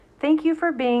Thank you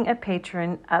for being a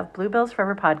patron of Bluebell's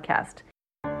Forever podcast.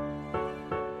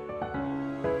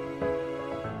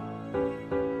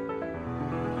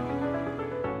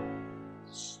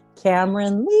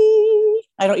 Cameron Lee.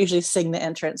 I don't usually sing the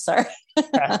entrance, sorry.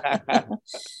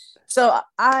 So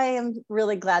I am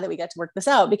really glad that we got to work this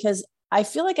out, because I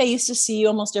feel like I used to see you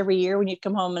almost every year when you'd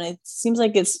come home, and it seems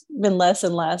like it's been less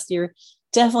and less. You're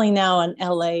definitely now an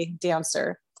LA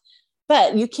dancer,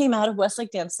 but you came out of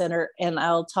Westlake Dance Center, and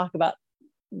I'll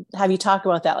have you talk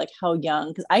about that, like how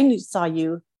young, because saw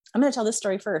you, I'm going to tell this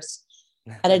story first,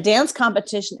 at a dance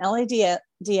competition,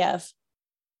 LADF,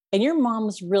 and your mom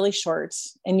was really short,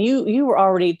 and you were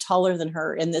already taller than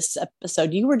her in this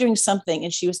episode. You were doing something,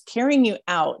 and she was carrying you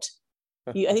out.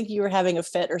 I think you were having a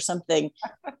fit or something.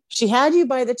 She had you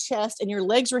by the chest, and your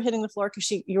legs were hitting the floor because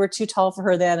you were too tall for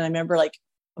her then. And I remember, like,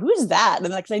 who's that? And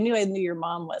like, I knew your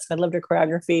mom was. I loved her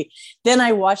choreography. Then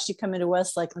I watched you come into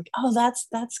Westlake, like, oh, that's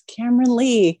Cameron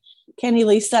Lee, Kenny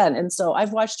Lee's son. And so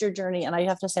I've watched your journey, and I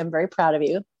have to say I'm very proud of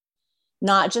you,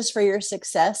 not just for your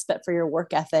success, but for your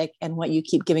work ethic and what you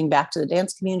keep giving back to the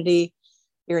dance community,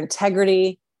 your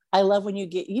integrity. I love when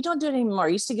you don't do it anymore.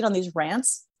 You used to get on these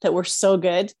rants that were so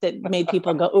good that made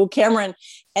people go, oh, Cameron.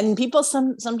 And people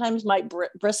sometimes might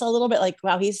bristle a little bit, like,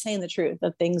 wow, he's saying the truth,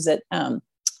 the things that,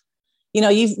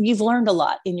 you've learned a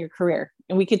lot in your career.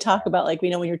 And we could talk about, like,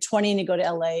 when you're 20 and you go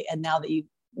to LA, and now that you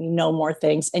know more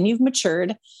things and you've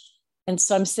matured. And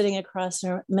so I'm sitting across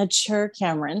from mature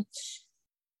Cameron.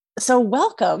 So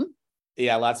welcome.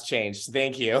 Yeah, lots changed.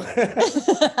 Thank you.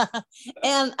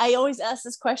 And I always ask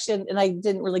this question, and I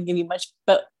didn't really give you much,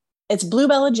 but it's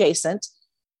Bluebell adjacent.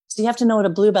 So you have to know what a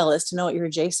Bluebell is to know what you're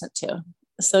adjacent to.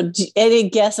 So any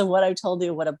guess of what I told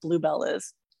you what a Bluebell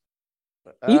is?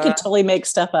 You could totally make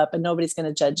stuff up and nobody's going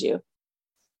to judge you.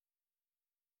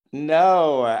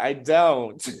 No, I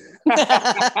don't.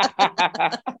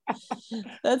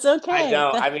 That's okay. I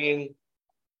don't. I mean,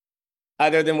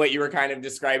 other than what you were kind of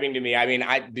describing to me, I mean,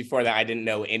 before that, I didn't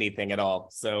know anything at all.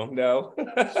 So no.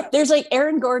 There's like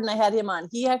Aaron Gordon. I had him on.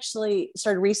 He actually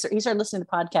started research. He started listening to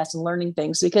podcasts and learning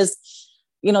things because,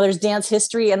 there's dance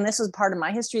history. And this was part of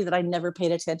my history that I never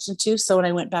paid attention to. So when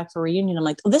I went back for reunion, I'm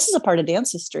like, oh, this is a part of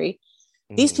dance history.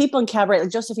 Mm-hmm. These people in cabaret,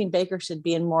 like Josephine Baker, should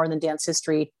be in more than dance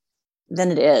history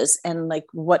than it is. And like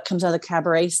what comes out of the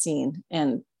cabaret scene.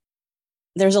 And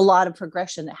there's a lot of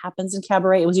progression that happens in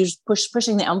cabaret. It was usually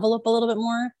pushing the envelope a little bit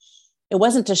more. It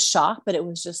wasn't to shock, but it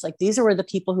was just like, these are where the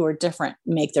people who are different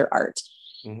make their art.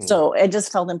 Mm-hmm. So it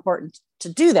just felt important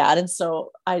to do that. And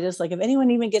so I just like, if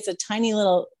anyone even gets a tiny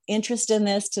little interest in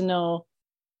this, to know,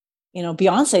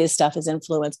 Beyonce's stuff is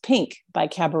influenced Pink by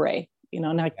cabaret,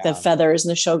 not the feathers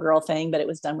and the showgirl thing, but it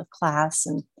was done with class.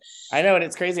 And I know, and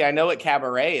it's crazy. I know what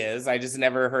cabaret is. I just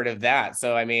never heard of that.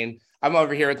 So, I mean, I'm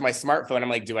over here with my smartphone. I'm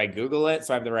like, do I Google it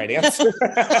so I have the right answer?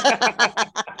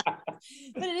 But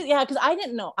because I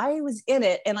didn't know. I was in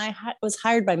it, and I was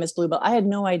hired by Miss Bluebell. I had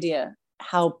no idea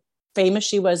how famous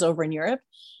she was over in Europe.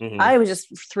 Mm-hmm. I was just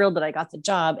thrilled that I got the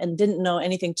job and didn't know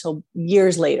anything till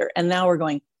years later. And now we're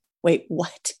going, wait,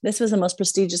 what? This was the most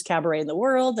prestigious cabaret in the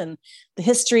world, and the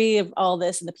history of all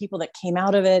this and the people that came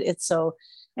out of it. It's so...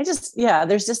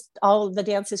 there's just all the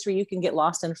dance history you can get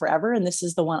lost in forever. And this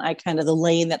is the one the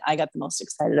lane that I got the most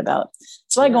excited about.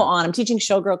 So I go on, I'm teaching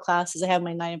showgirl classes. I have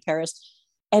my night in Paris,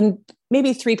 and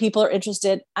maybe 3 people are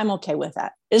interested. I'm okay with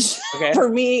that. Okay. For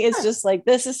me, it's just like,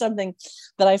 this is something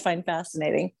that I find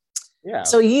fascinating. Yeah.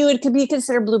 So you could be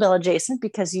considered Bluebell adjacent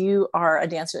because you are a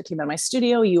dancer that came out of my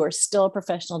studio. You are still a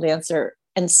professional dancer.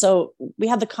 And so we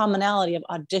have the commonality of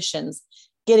auditions,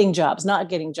 getting jobs, not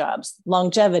getting jobs,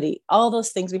 longevity, all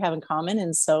those things we have in common.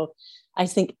 And so I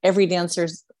think every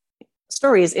dancer's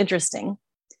story is interesting.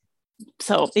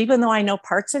 So even though I know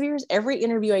parts of yours, every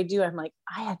interview I do, I'm like,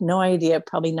 I had no idea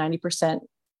probably 90%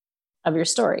 of your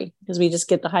story, because we just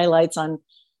get the highlights on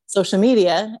social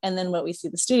media and then what we see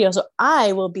at the studio. So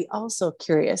I will be also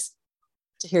curious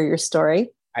to hear your story.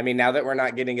 I mean, now that we're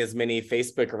not getting as many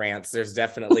Facebook rants, there's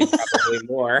definitely probably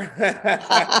more.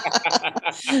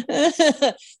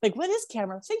 Like, what is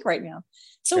Cameron think right now?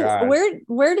 So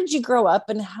where did you grow up,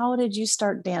 and how did you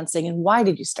start dancing, and why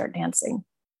did you start dancing?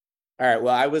 All right.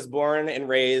 Well, I was born and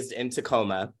raised in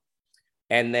Tacoma.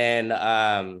 And then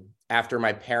after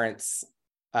my parents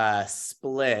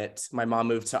split, my mom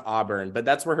moved to Auburn, but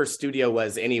that's where her studio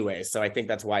was anyway. So I think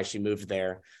that's why she moved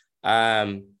there.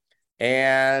 And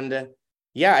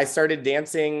yeah, I started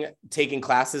dancing, taking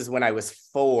classes when I was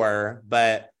 4,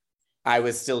 but I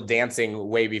was still dancing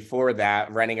way before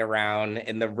that, running around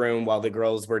in the room while the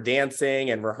girls were dancing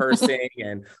and rehearsing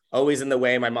and always in the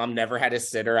way. My mom never had a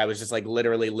sitter. I was just like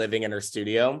literally living in her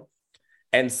studio.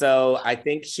 And so I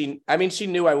think she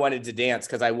knew I wanted to dance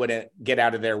because I wouldn't get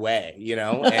out of their way,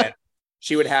 and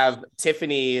she would have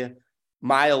Tiffany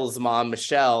Miles' mom,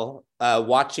 Michelle,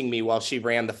 watching me while she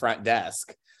ran the front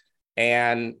desk.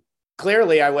 And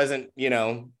clearly I wasn't,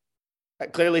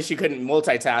 clearly she couldn't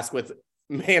multitask with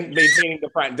maintaining the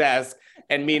front desk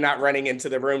and me not running into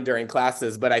the room during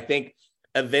classes. But I think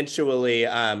eventually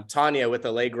Tanya with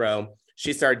Allegro,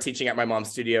 she started teaching at my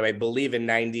mom's studio, I believe in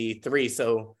 93.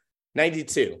 So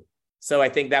 92. So I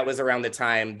think that was around the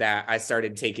time that I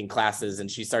started taking classes and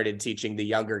she started teaching the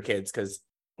younger kids because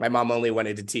my mom only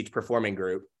wanted to teach performing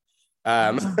group.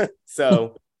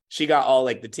 So she got all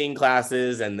like the teen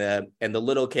classes and the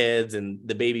little kids and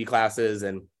the baby classes.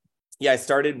 And yeah, I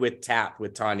started with tap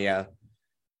with Tanya.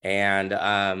 And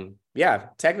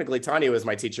technically Tanya was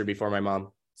my teacher before my mom.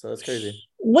 So that's crazy.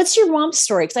 What's your mom's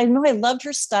story? Because I know I loved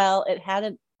her style. It had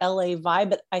an LA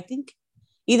vibe, but I think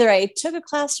either I took a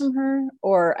class from her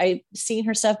or I seen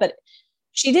her stuff, but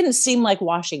she didn't seem like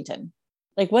Washington.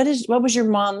 Like what was your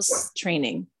mom's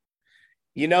training?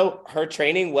 Her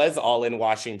training was all in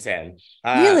Washington.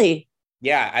 Really?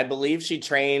 Yeah, I believe she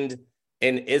trained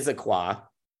in Issaquah.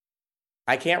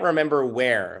 I can't remember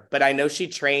where, but I know she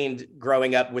trained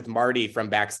growing up with Marty from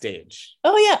Backstage.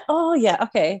 Oh yeah.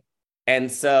 Okay. And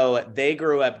so they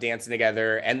grew up dancing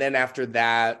together. And then after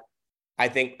that, I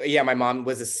think, my mom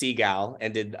was a Seagal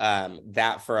and did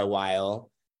that for a while.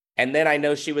 And then I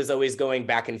know she was always going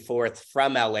back and forth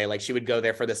from LA. Like she would go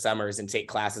there for the summers and take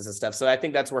classes and stuff. So I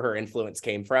think that's where her influence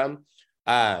came from.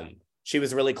 She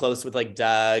was really close with like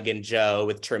Doug and Joe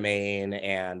with Tremaine.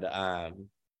 And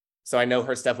so I know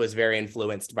her stuff was very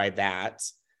influenced by that.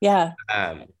 Yeah.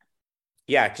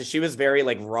 Because she was very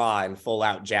like raw and full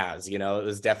out jazz, it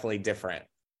was definitely different.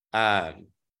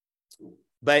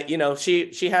 But,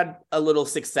 she had a little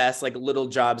success, like little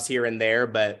jobs here and there,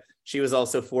 but she was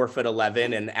also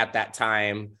 4'11". And at that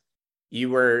time,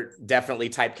 you were definitely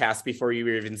typecast before you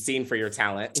were even seen for your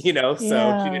talent, so she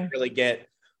didn't really get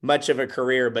much of a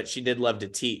career, but she did love to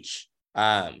teach.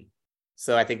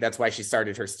 So I think that's why she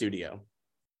started her studio.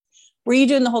 Were you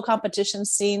doing the whole competition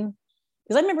scene?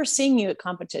 Because I remember seeing you at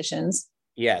competitions.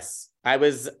 Yes, I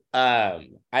was.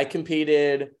 I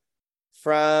competed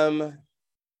from.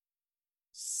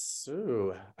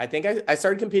 I think I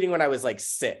started competing when I was like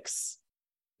 6.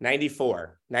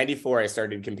 94 I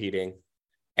started competing.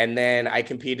 And then I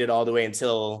competed all the way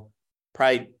until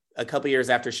probably a couple years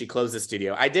after she closed the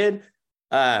studio. I did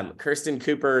Kirsten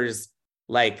Cooper's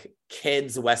like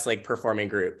kids Westlake performing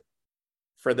group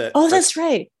for the. That's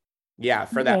right. Yeah,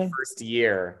 for that first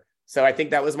year. So I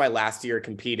think that was my last year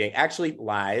competing. Actually,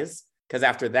 lies, because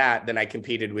after that, then I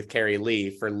competed with Carrie Lee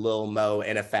for Lil Mo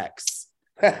and Effects.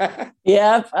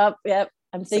 Yep.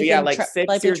 I'm thinking. So like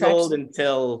 6 years old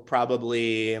until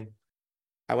probably,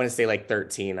 I want to say like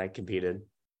 13, I competed.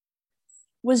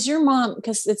 Was your mom,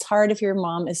 because it's hard if your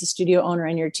mom is a studio owner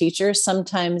and your teacher,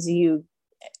 sometimes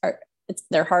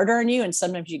they're harder on you and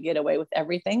sometimes you get away with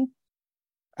everything.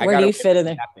 Where do you fit in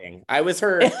there? Nothing. I was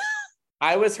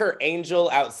her angel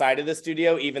outside of the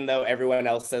studio, even though everyone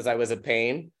else says I was a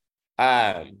pain.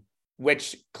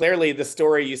 Which clearly the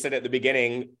story you said at the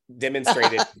beginning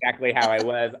demonstrated exactly how I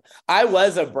was. I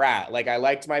was a brat. Like I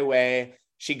liked my way.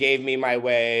 She gave me my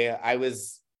way. I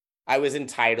was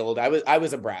entitled. I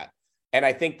was a brat. And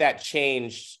I think that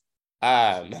changed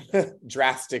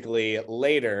drastically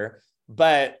later.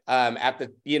 But at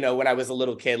the, when I was a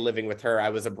little kid living with her, I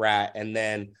was a brat.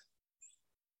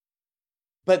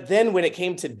 But then when it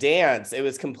came to dance, it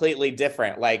was completely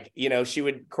different. Like, she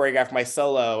would choreograph my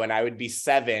solo and I would be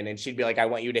 7 and she'd be like, I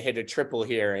want you to hit a triple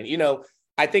here. And,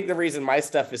 I think the reason my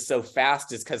stuff is so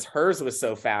fast is because hers was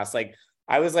so fast. Like,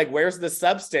 I was like, where's the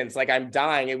substance? Like, I'm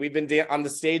dying. And we've been on the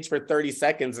stage for 30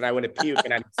 seconds and I want to puke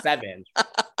and I'm 7.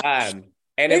 And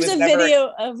there's a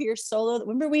video of your solo.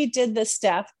 Remember we did the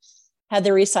staff had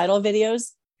the recital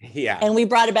videos? Yeah. And we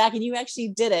brought it back and you actually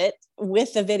did it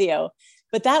with the video.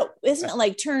 But that isn't it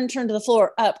like turn to the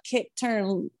floor, up, kick,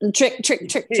 turn, trick.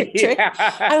 Yeah.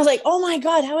 I was like, oh my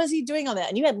God, how is he doing all that?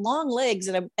 And you had long legs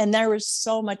and there was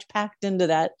so much packed into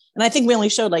that. And I think we only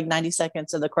showed like 90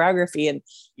 seconds of the choreography and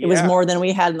it was more than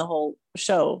we had in the whole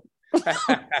show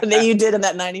that you did in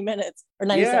that 90 minutes or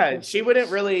 90 seconds. She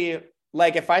wouldn't really,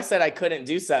 like if I said I couldn't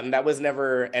do something, that was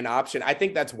never an option. I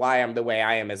think that's why I'm the way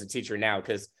I am as a teacher now,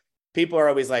 because people are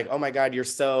always like, oh my God, you're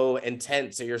so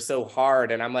intense or you're so hard.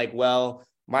 And I'm like, well,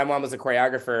 my mom was a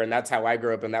choreographer and that's how I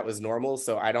grew up and that was normal.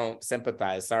 So I don't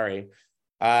sympathize. Sorry.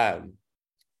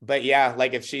 But yeah,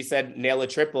 like if she said nail a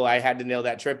triple, I had to nail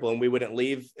that triple and we wouldn't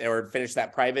leave or finish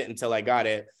that private until I got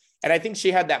it. And I think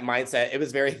she had that mindset. It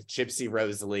was very Gypsy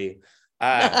Rose Lee.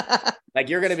 Like,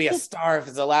 you're going to be a star if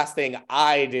it's the last thing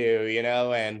I do,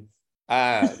 and,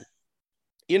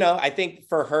 I think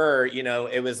for her,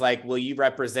 it was like, well, you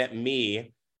represent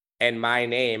me and my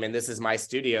name, and this is my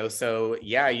studio. So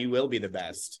yeah, you will be the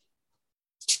best.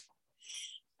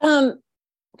 Because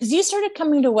you started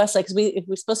coming to Westlake, because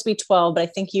we're supposed to be 12, but I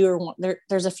think you were there.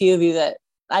 There's a few of you that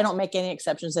I don't make any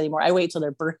exceptions anymore. I wait till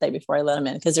their birthday before I let them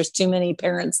in, because there's too many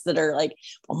parents that are like,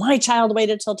 well, my child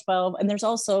waited till 12. And there's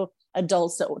also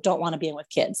adults that don't want to be in with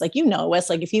kids. Like,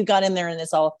 Westlake, if you got in there and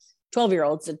it's all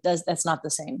 12-year-olds, that's not the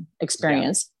same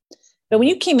experience. Yeah. But when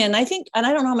you came in, I think, and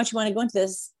I don't know how much you want to go into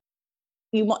this,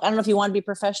 I don't know if you want to be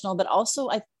professional, but also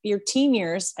your teen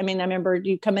years. I mean, I remember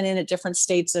you coming in at different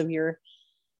states of and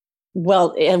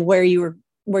where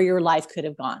your life could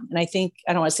have gone. And I think,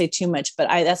 I don't want to say too much, but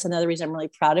that's another reason I'm really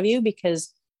proud of you,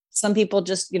 because some people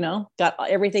just, got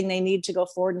everything they need to go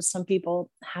forward. And some people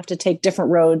have to take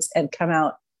different roads and come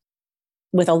out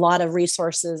with a lot of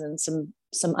resources and some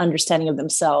understanding of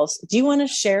themselves. Do you want to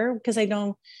share? Because I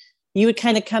know you would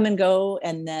kind of come and go.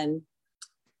 And then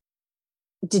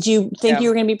did you think you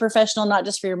were going to be professional, not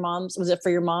just for your moms? Was it for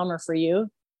your mom or for you?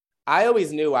 I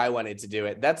always knew I wanted to do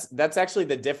it. That's actually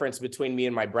the difference between me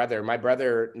and my brother. My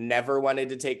brother never wanted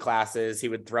to take classes. He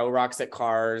would throw rocks at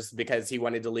cars because he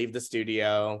wanted to leave the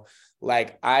studio.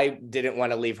 Like, I didn't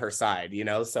want to leave her side,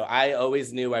 so I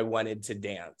always knew I wanted to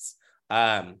dance.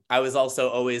 I was also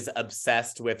always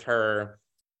obsessed with her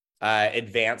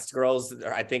advanced girls.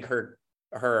 I think her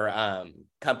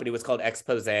company was called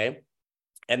Expose.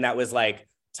 And that was like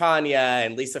Tanya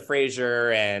and Lisa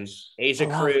Frazier and Asia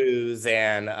Cruz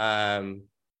and a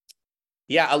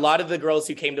lot of the girls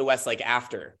who came to Westlake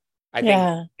after. I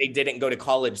think they didn't go to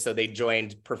college, so they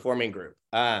joined performing group.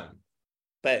 But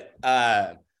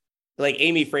like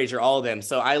Amy Frazier, all of them.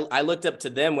 So I looked up to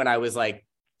them when I was like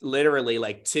literally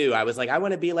like 2. I was like, I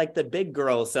want to be like the big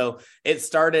girl. So it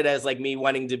started as like me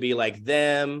wanting to be like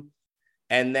them,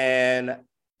 and then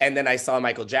I saw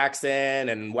Michael Jackson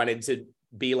and wanted to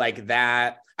be like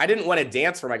that. I didn't want to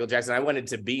dance for Michael Jackson. I wanted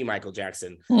to be Michael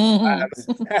Jackson.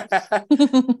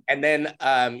 Mm-hmm. And then,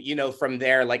 from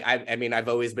there, like, I mean, I've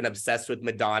always been obsessed with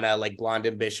Madonna, like Blonde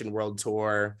Ambition World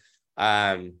Tour.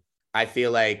 I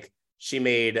feel like she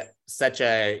made such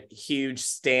a huge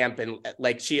stamp, and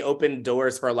like she opened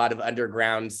doors for a lot of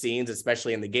underground scenes,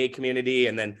 especially in the gay community.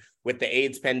 And then with the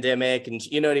AIDS pandemic, and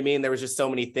you know what I mean? There was just so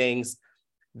many things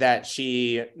that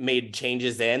she made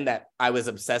changes in that I was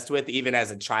obsessed with even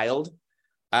as a child.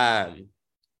 And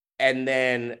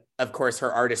then of course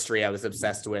her artistry I was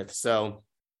obsessed with. So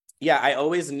yeah, I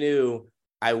always knew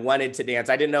I wanted to dance.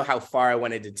 I didn't know how far I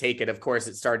wanted to take it. Of course,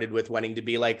 it started with wanting to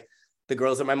be like the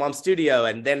girls at my mom's studio.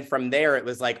 And then from there, it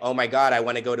was like, oh my God, I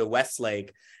want to go to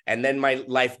Westlake. And then my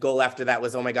life goal after that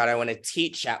was, oh my God, I want to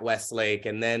teach at Westlake.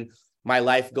 And then my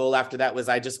life goal after that was,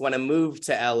 I just want to move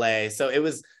to LA. So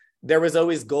there was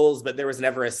always goals, but there was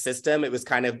never a system. It was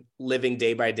kind of living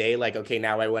day by day. Like, okay,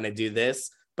 now I want to do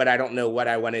this, but I don't know what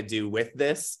I want to do with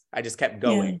this. I just kept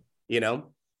going,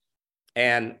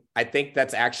 And I think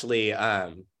that's actually,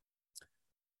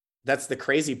 that's the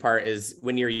crazy part, is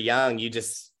when you're young, you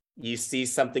see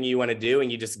something you want to do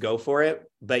and you just go for it,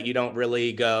 but you don't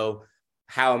really go,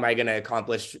 how am I going to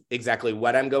accomplish exactly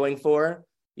what I'm going for?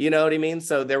 You know what I mean?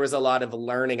 So there was a lot of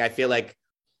learning. I feel like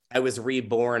I was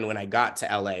reborn when I got to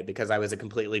LA because I was a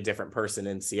completely different person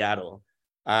in Seattle.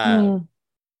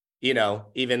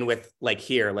 Even with like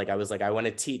here, like I was like, I want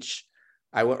to teach,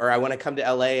 I want to come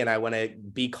to LA and I want to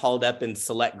be called up in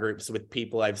select groups with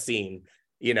people I've seen,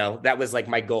 that was like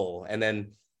my goal. And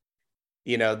then,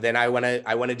 then I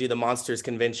want to do the Monsters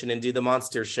convention and do the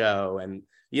Monster show. And,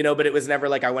 but it was never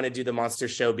like, I want to do the Monster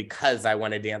show because I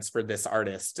want to dance for this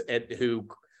artist who,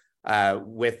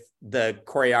 with the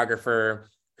choreographer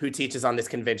who teaches on this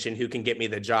convention, who can get me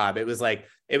the job. It was like,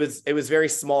 it was very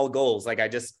small goals. Like, I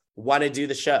just want to do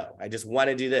the show. I just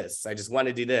want to do this. I just want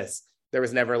to do this. There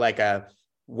was never like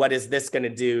what is this going to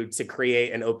do to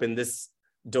create and open this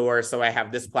door so I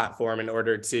have this platform in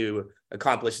order to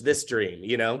accomplish this dream,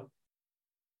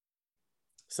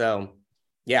 So,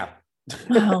 yeah.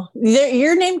 Wow.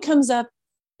 Your name comes up.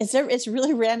 It's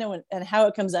really random, and how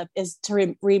it comes up is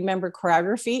to remember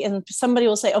choreography. And somebody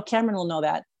will say, oh, Cameron will know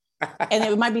that. And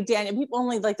it might be Daniel. People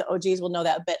only like the OGs will know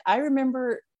that. But I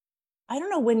remember, I don't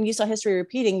know when you saw History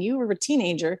Repeating, you were a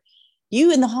teenager.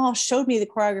 You in the hall showed me the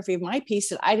choreography of my piece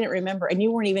that I didn't remember, and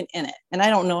you weren't even in it. And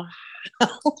I don't know how,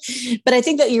 but I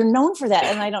think that you're known for that.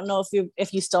 And I don't know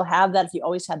if you still have that, if you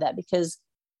always had that, because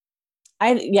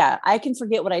I can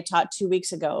forget what I taught 2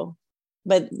 weeks ago,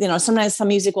 but sometimes some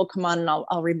music will come on and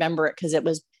I'll remember it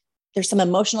because there's some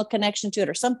emotional connection to it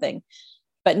or something.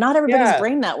 but not everybody's Yeah.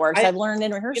 brain that works. I've learned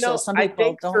in rehearsal. Some I people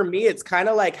think don't. for me, it's kind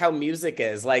of like how music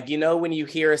is. Like, when you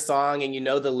hear a song and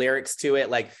the lyrics to it,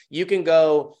 like you can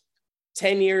go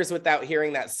 10 years without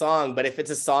hearing that song. But if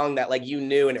it's a song that like you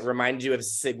knew and it reminded you of a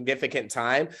significant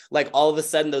time, like all of a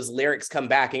sudden those lyrics come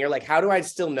back and you're like, how do I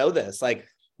still know this? Like,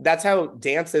 that's how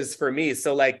dance is for me.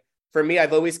 So like, for me,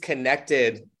 I've always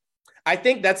connected. I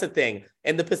think that's the thing.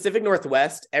 In the Pacific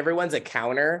Northwest, everyone's a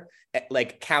counter,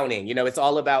 like counting, it's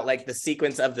all about like the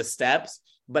sequence of the steps,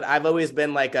 but I've always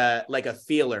been like a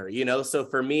feeler, So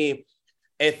for me,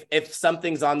 if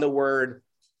something's on the word,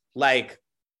 like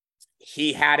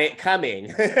he had it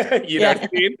coming, you know what I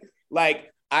mean?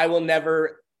 Like I will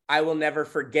never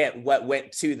forget what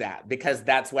went to that, because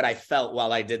that's what I felt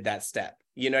while I did that step.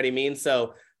 You know what I mean?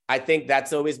 So I think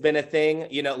that's always been a thing,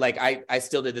 like I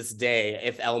still to this day,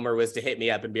 if Elmer was to hit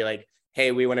me up and be like,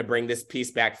 hey, we want to bring this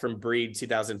piece back from Breed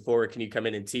 2004. Can you come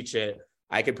in and teach it?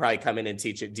 I could probably come in and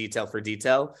teach it detail for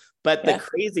detail. But the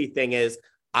crazy thing is,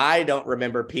 I don't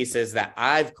remember pieces that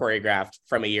I've choreographed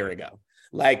from a year ago.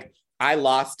 Like I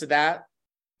lost that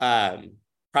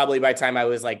probably by the time I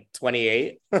was like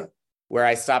 28, where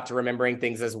I stopped remembering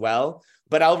things as well.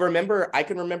 But I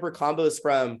can remember combos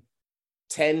from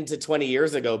 10 to 20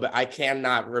 years ago, but I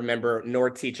cannot remember nor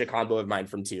teach a combo of mine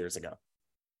from 2 years ago.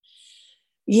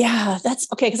 Yeah, that's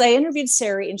okay. Because I interviewed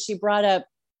Sheri and she brought up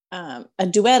a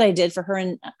duet I did for her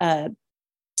and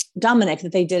Dominic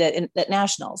that they did at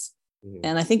Nationals. Mm-hmm.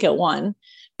 And I think it won.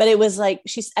 But it was like,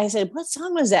 I said, what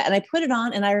song was that? And I put it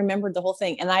on and I remembered the whole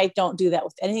thing. And I don't do that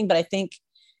with anything, but I think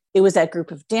it was that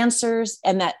group of dancers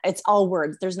and that it's all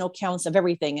words. There's no counts of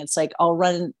everything. It's like, I'll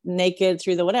run naked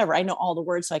through the whatever. I know all the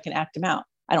words so I can act them out.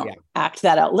 I don't act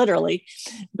that out literally,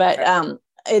 but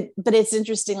it's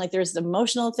interesting. Like there's the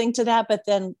emotional thing to that, but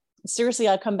then seriously,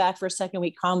 I'll come back for a second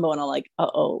week combo and I'm like,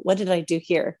 what did I do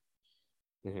here?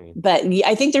 Mm-hmm. But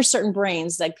I think there's certain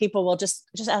brains, like people will just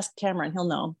ask Cameron, he'll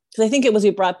know. Cause I think it was, we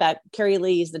brought back Carrie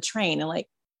Lee's The Train and like,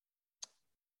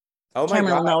 oh my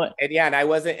Cameron God. Will know it. And I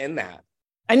wasn't in that.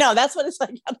 I know, that's what it's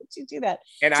like. How did you do that?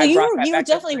 And so you were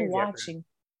definitely watching.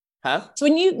 Huh? So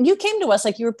when you came to us,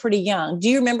 like you were pretty young. Do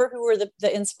you remember who were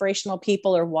the inspirational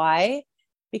people or why?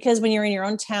 Because when you're in your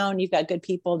own town, you've got good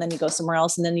people, then you go somewhere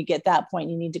else. And then you get that point,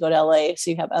 you need to go to LA.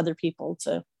 So you have other people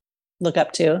to look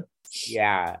up to.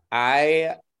 Yeah,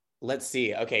 let's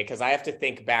see. Okay. Cause I have to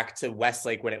think back to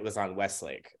Westlake when it was on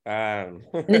Westlake. And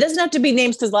it doesn't have to be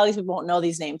names because a lot of these people won't know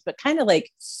these names, but kind of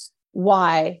like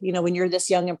why, when you're this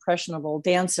young, impressionable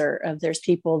dancer, there's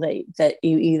people that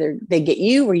you either they get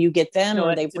you or you get them,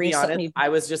 or they bring something. I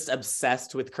was just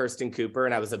obsessed with Kirsten Cooper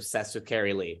and I was obsessed with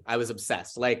Carrie Lee. I was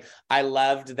obsessed. Like I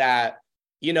loved that,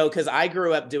 because I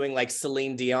grew up doing like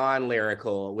Celine Dion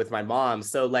lyrical with my mom.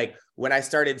 So like when I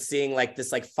started seeing like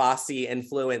this like Fosse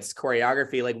influenced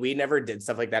choreography, like we never did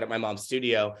stuff like that at my mom's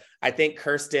studio. I think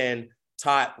Kirsten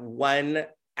taught 1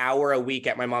 hour a week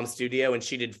at my mom's studio and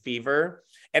she did Fever.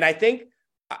 And I think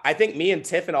me and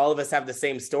Tiff and all of us have the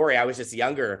same story. I was just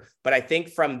younger, but I think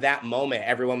from that moment,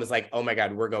 everyone was like, oh my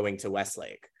God, we're going to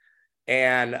Westlake.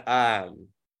 And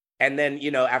then,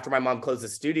 after my mom closed the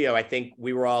studio, I think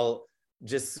we were all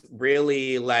just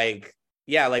really like,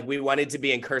 like we wanted to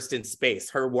be in Kirsten's space.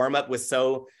 Her warm up was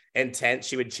so intense.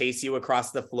 She would chase you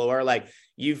across the floor. Like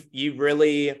you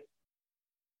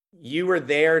were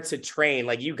there to train,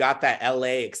 like you got that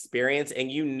LA experience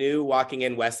and you knew walking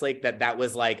in Westlake that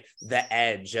was like the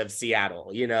edge of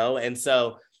Seattle, And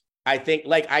so I think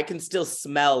like I can still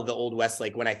smell the old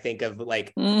Westlake when I think of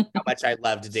like how much I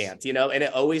loved dance, and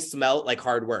it always smelled like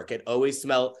hard work. It always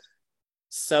smelled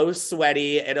so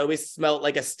sweaty. It always smelled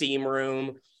like a steam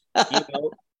room,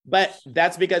 But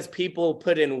that's because people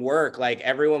put in work. Like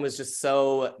everyone was just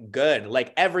so good.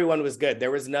 Like everyone was good.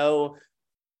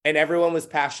 And everyone was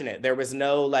passionate. There was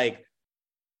no, I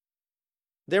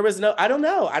don't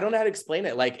know. I don't know how to explain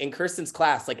it. Like in Kirsten's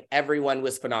class, like everyone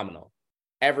was phenomenal.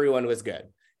 Everyone was good.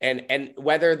 And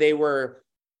whether they were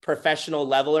professional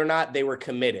level or not, they were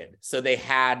committed. So they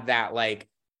had that,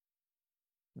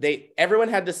 everyone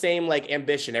had the same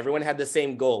ambition. Everyone had the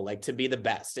same goal, to be the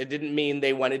best. It didn't mean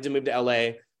they wanted to move to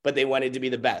LA, but they wanted to be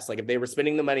the best. Like if they were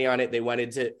spending the money on it, they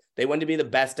wanted to be the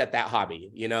best at that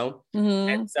hobby, Mm-hmm.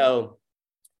 And so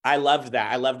I loved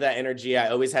that. I loved that energy. I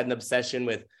always had an obsession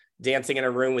with dancing in a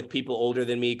room with people older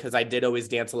than me, because I did always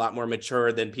dance a lot more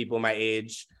mature than people my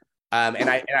age. And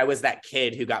I was that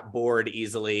kid who got bored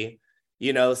easily,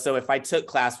 So if I took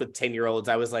class with 10-year-olds,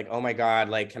 I was like, oh my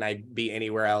God, can I be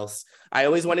anywhere else? I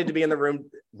always wanted to be in the room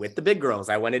with the big girls.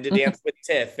 I wanted to dance with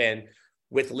Tiff and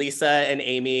with Lisa and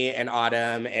Amy and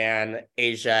Autumn and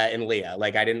Asia and Leah.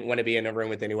 I didn't want to be in a room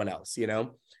with anyone else,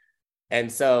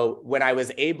 And so when I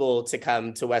was able to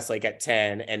come to Westlake at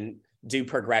 10 and do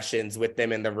progressions with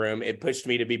them in the room, it pushed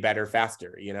me to be better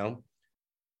faster, you know?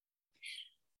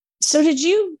 So did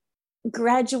you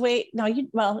graduate? No, and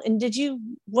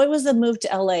what was the move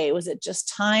to LA? Was it just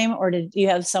time, or did you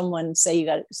have someone say you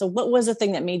got it? So what was the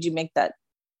thing that made you make that,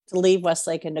 to leave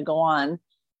Westlake and to go on?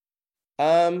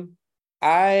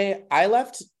 I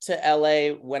left to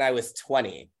LA when I was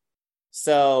 20.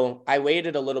 So I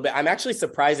waited a little bit. I'm actually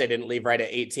surprised I didn't leave right at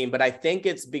 18, but I think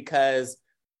it's because,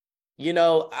 you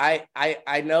know,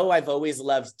 I know I've always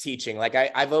loved teaching. Like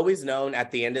I've always known at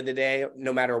the end of the day,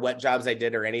 no matter what jobs I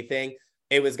did or anything,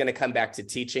 it was going to come back to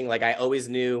teaching. Like I always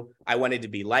knew I wanted to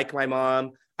be like my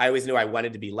mom. I always knew I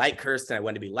wanted to be like Kirsten. I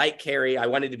wanted to be like Carrie. I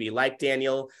wanted to be like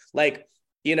Daniel. Like,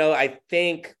 you know, I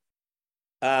think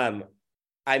I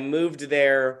moved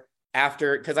there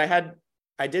after, because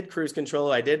I did cruise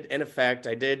control, I did in effect,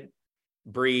 I did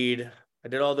breed, I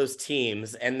did all those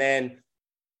teams, and then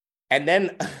and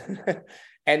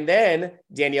then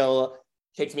Daniel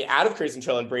kicked me out of cruise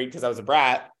control and breed because I was a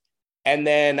brat. And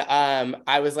then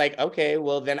I was like, okay,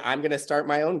 well then I'm gonna start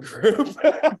my own group.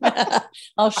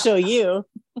 I'll show you.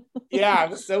 Yeah, I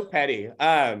was so petty.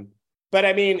 But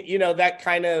I mean, you know,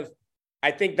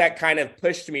 I think that kind of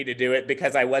pushed me to do it,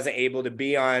 because I wasn't able to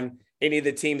be on any of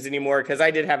the teams anymore, because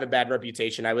I did have a bad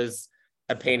reputation. I was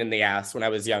a pain in the ass when I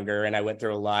was younger, and I went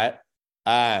through a lot.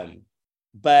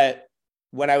 But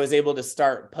when I was able to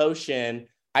start Potion,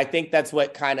 I think that's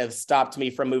what kind of stopped me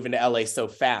from moving to LA so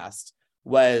fast,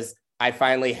 was I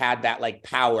finally had that like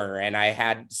power, and I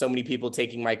had so many people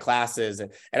taking my classes,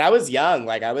 and I was young.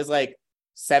 Like I was like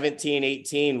 17,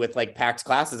 18 with like packed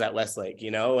classes at Westlake,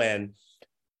 you know, and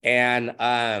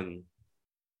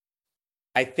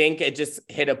I think it just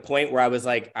hit a point where I was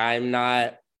like, I'm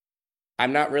not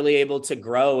really able to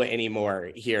grow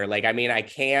anymore here. Like, I mean, I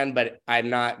can, but I'm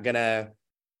not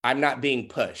being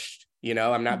pushed, you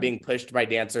know, I'm not being pushed by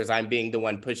dancers. I'm being the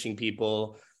one pushing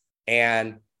people.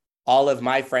 And all of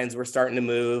my friends were starting to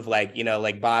move, like, you know,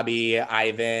 like Bobby,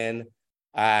 Ivan,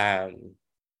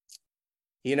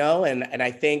 you know, and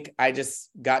I think I just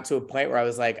got to a point where I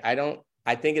was like,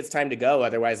 I think it's time to go.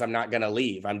 Otherwise, I'm not going to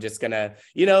leave. I'm just going to,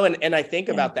 you know, and I think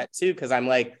about that too, because I'm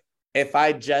like, if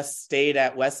I just stayed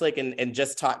at Westlake and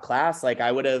just taught class, like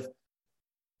I would have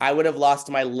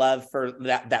lost my love for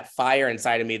that fire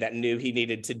inside of me that knew he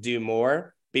needed to do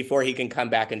more before he can come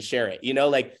back and share it. You know,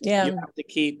 like you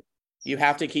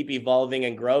have to keep evolving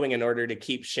and growing in order to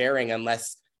keep sharing,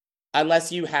 unless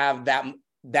you have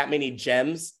that many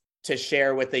gems to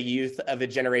share with the youth of a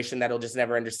generation that'll just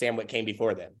never understand what came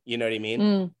before them. You know what I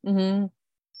mean? Mm-hmm.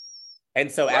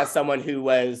 And so as someone who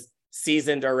was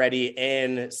seasoned already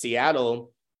in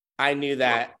Seattle, I knew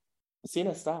that,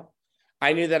 Sina, stop.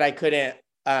 I knew that I couldn't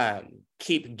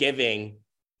keep giving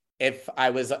if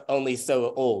I was only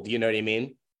so old. You know what I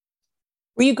mean?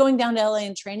 Were you going down to LA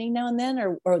and training now and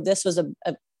then, or this was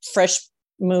a fresh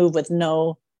move with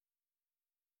no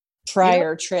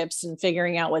prior trips and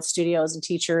figuring out what studios and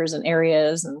teachers and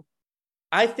areas? And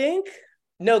I think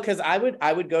no, because I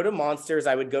would go to Monsters,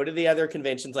 I would go to the other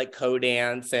conventions like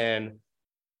Co-Dance and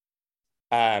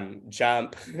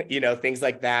Jump, you know, things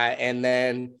like that. And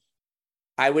then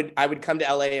I would come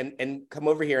to LA and come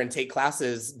over here and take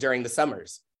classes during the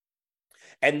summers.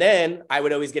 And then I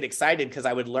would always get excited because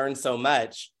I would learn so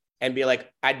much and be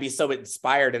like, I'd be so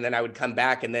inspired. And then I would come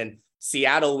back, and then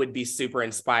Seattle would be super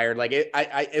inspired. Like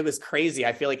it was crazy.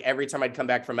 I feel like every time I'd come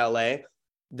back from LA,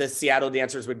 the Seattle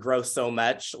dancers would grow so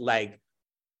much, like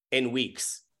in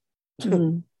weeks,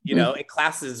 mm-hmm. you know, and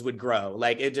classes would grow.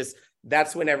 Like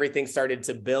that's when everything started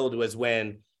to build, was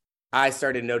when I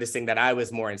started noticing that I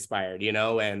was more inspired, you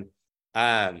know? And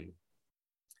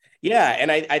yeah.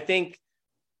 And I think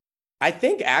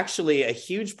actually a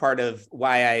huge part of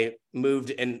why I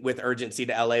moved in with urgency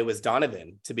to LA was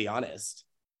Donovan, to be honest.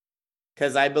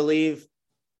 Because I believe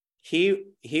he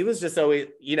was just always,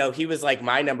 you know, he was like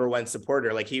my number one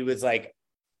supporter. Like he was like,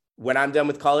 when I'm done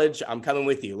with college, I'm coming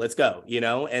with you. Let's go, you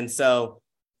know? And so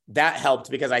that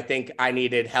helped, because I think I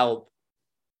needed help.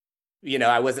 You know,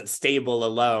 I wasn't stable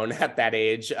alone at that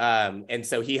age. And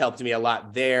so he helped me a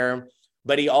lot there.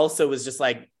 But he also was just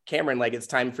like, Cameron, like, it's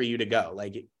time for you to go.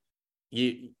 Like,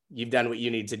 you've done what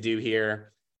you need to do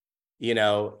here. You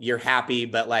know, you're happy,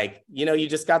 but like, you know, you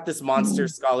just got this monster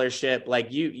scholarship.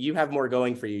 Like you have more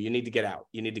going for you. You need to get out.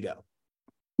 You need to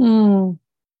go.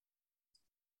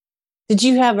 Did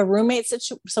you have a roommate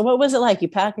situation? So what was it like? You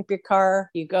pack up your car,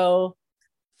 you go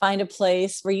find a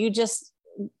place. Were you just,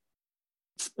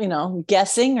 you know,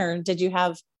 guessing, or did you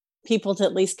have people to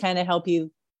at least kind of help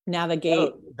you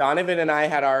navigate? Donovan and I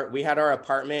had our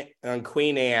apartment on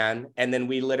Queen Anne, and then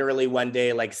we literally one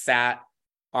day like sat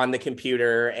on the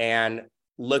computer and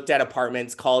looked at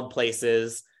apartments, called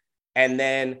places, and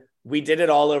then we did it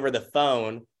all over the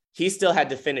phone. He still had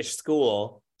to finish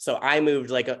school, so I moved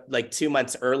like 2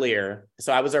 months earlier,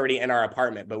 so I was already in our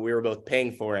apartment, but we were both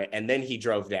paying for it, and then he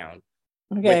drove down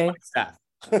with my stuff.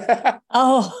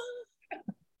 Oh,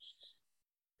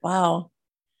 wow.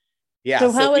 Yeah,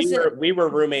 So so how is it? we were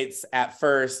roommates at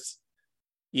first,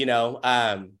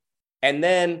 and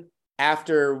then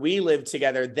after we lived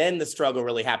together, then the struggle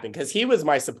really happened because he was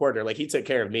my supporter. Like he took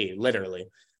care of me, literally.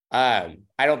 I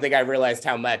don't think I realized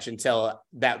how much until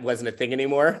that wasn't a thing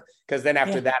anymore. Because then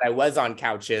after that, I was on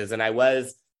couches and I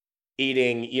was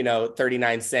eating,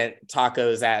 39-cent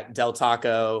tacos at Del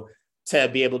Taco to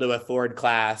be able to afford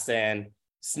class, and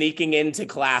sneaking into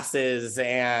classes,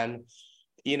 and,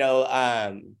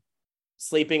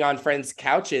 sleeping on friends'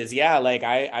 couches. Yeah, like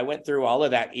I went through all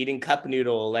of that, eating cup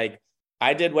noodle. Like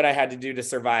I did what I had to do to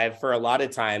survive for a lot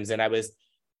of times. And I was,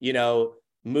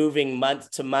 moving month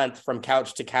to month from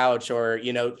couch to couch, or,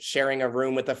 sharing a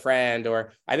room with a friend.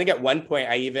 Or I think at one point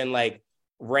I even like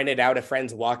rented out a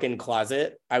friend's walk-in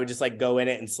closet. I would just like go in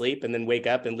it and sleep and then wake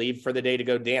up and leave for the day to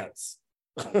go dance.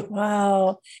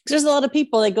 Wow. Because there's a lot of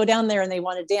people that go down there and they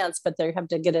want to dance, but they have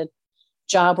to get a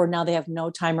job where now they have no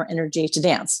time or energy to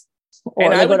dance. Or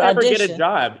and I would never audition. get a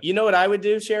job. You know what I would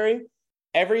do, Sheri?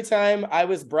 Every time I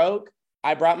was broke,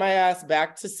 I brought my ass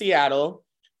back to Seattle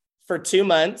for 2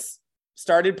 months,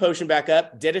 started Potion back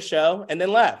up, did a show, and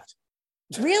then left.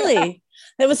 Really?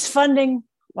 That was funding.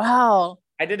 Wow.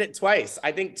 I did it twice.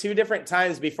 I think 2 different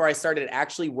times before I started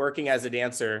actually working as a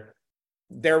dancer.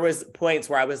 There was points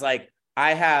where I was like,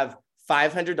 I have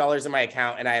 $500 in my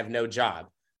account and I have no job.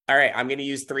 All right, I'm going to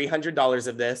use $300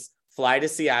 of this, fly to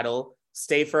Seattle,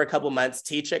 stay for a couple months,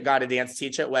 teach at Gotta Dance,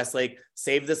 teach at Westlake,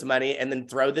 save this money, and then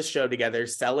throw this show together,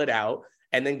 sell it out,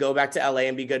 and then go back to LA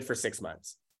and be good for 6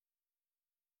 months.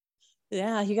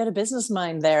 Yeah, you got a business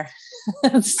mind there.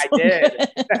 I did.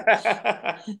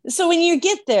 So when you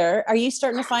get there, are you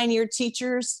starting to find your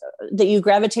teachers that you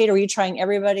gravitate, or are you trying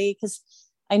everybody? Because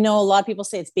I know a lot of people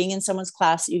say it's being in someone's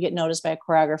class that you get noticed by a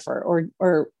choreographer,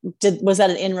 or was that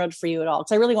an inroad for you at all?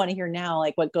 Because I really want to hear now,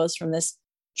 like what goes from this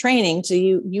training to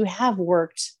you have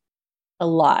worked a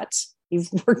lot. You've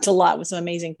worked a lot with some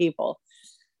amazing people.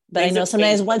 But I know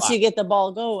sometimes once you get the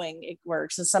ball going, it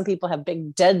works. And some people have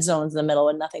big dead zones in the middle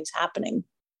and nothing's happening.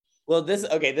 Well, this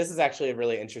is actually a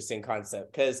really interesting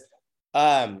concept because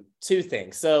 2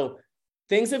 things. So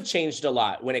things have changed a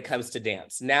lot when it comes to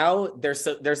dance. Now there's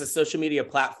a social media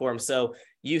platform. So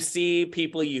you see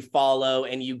people you follow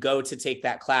and you go to take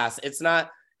that class. It's not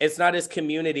as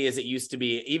community as it used to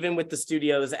be, even with the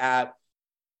studios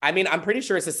I'm pretty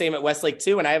sure it's the same at Westlake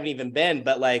too. And I haven't even been,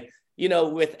 but like,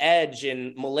 with Edge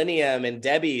and Millennium and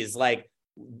Debbie's, like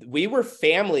we were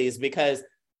families because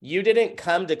you didn't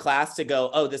come to class to go,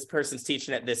 oh, this person's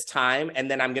teaching at this time, and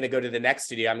then I'm going to go to the next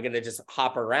studio. I'm going to just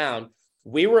hop around.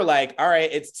 We were like, all right,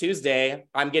 it's Tuesday.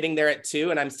 I'm getting there at 2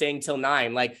 and I'm staying till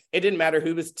 9. Like it didn't matter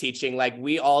who was teaching. Like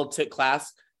we all took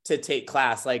class to take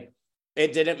class. Like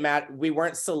it didn't matter. We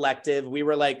weren't selective. We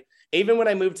were like, even when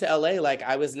I moved to LA, like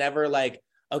I was never like,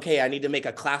 okay, I need to make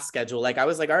a class schedule. Like I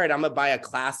was like, all right, I'm going to buy a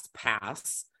class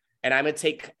pass and I'm going to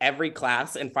take every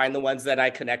class and find the ones that I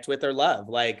connect with or love.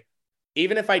 Like,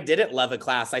 even if I didn't love a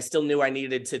class, I still knew I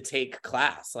needed to take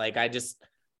class. Like I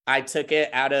took it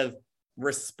out of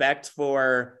respect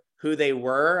for who they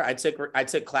were. I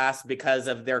took class because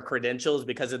of their credentials,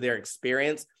 because of their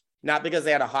experience, not because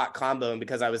they had a hot combo and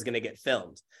because I was going to get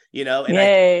filmed,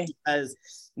 and because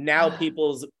now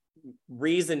people's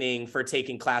reasoning for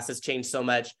taking classes changed so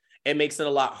much, it makes it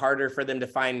a lot harder for them to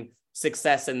find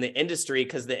success in the industry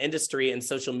because the industry and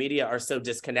social media are so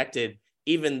disconnected,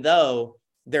 even though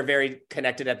they're very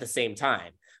connected at the same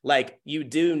time. Like you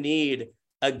do need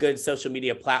a good social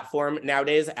media platform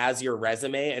nowadays as your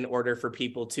resume in order for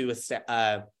people to,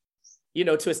 to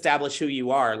establish who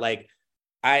you are. Like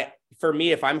for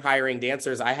me, if I'm hiring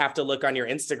dancers, I have to look on your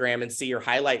Instagram and see your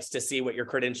highlights to see what your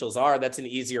credentials are. That's an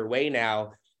easier way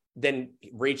now than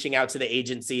reaching out to the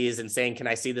agencies and saying, can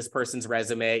I see this person's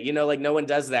resume? Like no one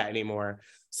does that anymore.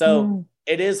 So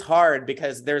it is hard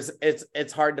because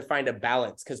it's hard to find a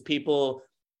balance because people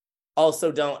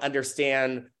also don't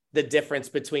understand the difference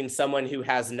between someone who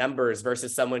has numbers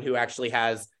versus someone who actually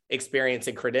has experience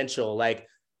and credential. Like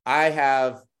I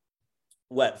have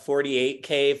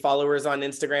 48K followers on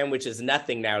Instagram, which is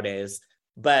nothing nowadays,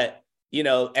 but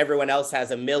everyone else has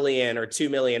 1 million or 2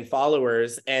 million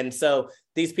followers. And so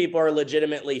these people are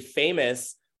legitimately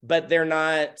famous, but they're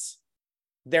not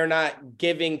they're not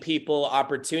giving people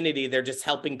opportunity. They're just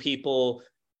helping people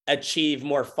achieve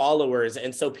more followers.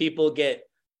 And so people get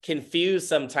confused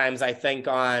sometimes, I think,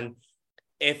 on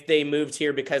if they moved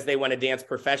here because they want to dance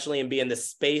professionally and be in the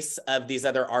space of these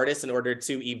other artists in order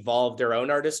to evolve their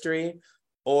own artistry,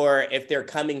 or if they're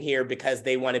coming here because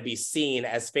they want to be seen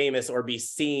as famous or be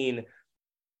seen,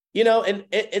 you know, and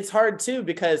it's hard too,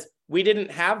 because we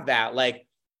didn't have that. Like,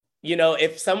 you know,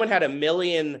 if someone had 1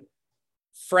 million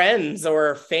friends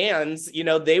or fans, you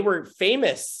know, they were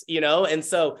famous, you know, and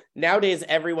so nowadays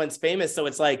everyone's famous. So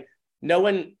it's like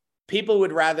people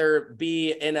would rather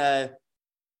be in a,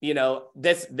 you know,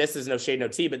 this is no shade, no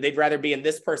tea, but they'd rather be in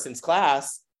this person's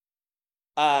class,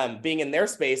 being in their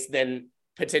space than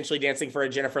potentially dancing for a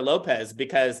Jennifer Lopez,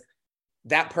 because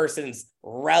that person's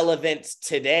relevant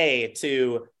today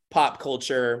to pop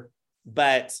culture,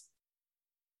 but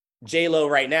J-Lo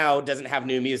right now doesn't have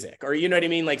new music, or you know what I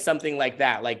mean? Like something like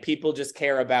that. Like people just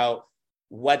care about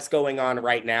what's going on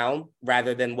right now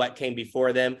rather than what came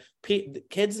before them.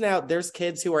 Kids now, there's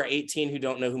kids who are 18 who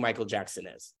don't know who Michael Jackson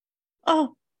is.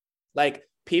 Oh, like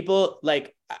people,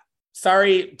 like,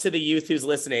 sorry to the youth who's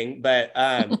listening, but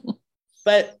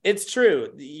but it's true.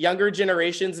 Younger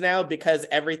generations now, because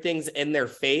everything's in their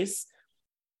face,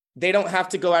 they don't have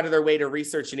to go out of their way to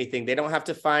research anything. They don't have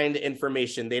to find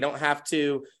information. They don't have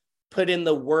to put in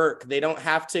the work. They don't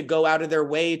have to go out of their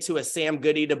way to a Sam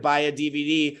Goody to buy a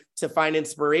DVD to find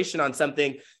inspiration on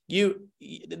something.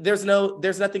 There's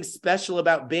nothing special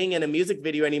about being in a music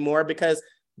video anymore, because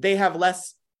they have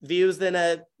less views than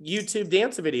a YouTube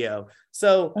dance video.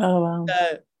 So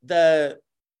the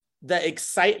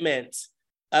excitement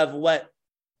of what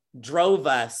drove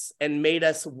us and made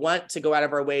us want to go out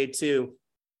of our way to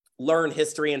learn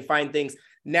history and find things,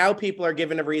 now people are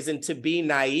given a reason to be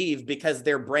naive because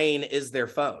their brain is their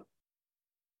phone.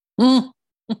 You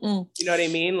know what I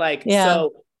mean? Like, yeah.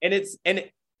 So,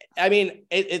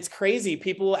 it's crazy.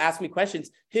 People will ask me questions.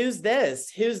 Who's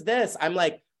this? Who's this? I'm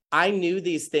like, I knew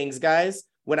these things, guys,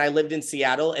 when I lived in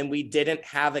Seattle, and we didn't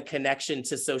have a connection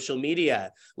to social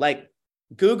media. Like,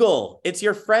 Google, it's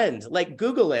your friend. Like,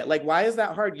 Google it. Like, why is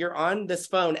that hard? You're on this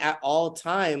phone at all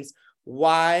times.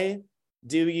 Why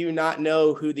do you not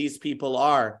know who these people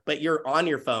are? But you're on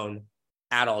your phone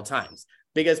at all times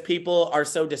because people are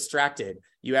so distracted.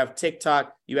 You have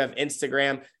TikTok, you have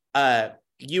Instagram.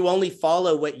 You only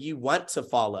follow what you want to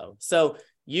follow. So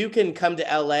you can come to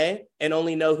LA and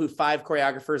only know who 5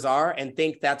 choreographers are and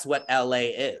think that's what LA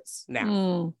is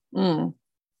now.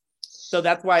 So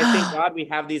that's why I thank God we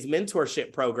have these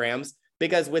mentorship programs,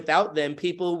 because without them,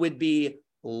 people would be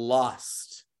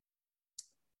lost.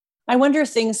 I wonder if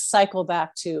things cycle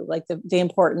back to like the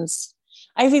importance.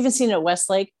 I've even seen it at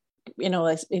Westlake, you know,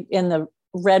 in the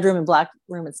red room and black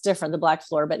room, it's different, the black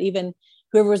floor, but even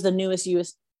whoever was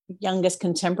the youngest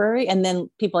contemporary, and then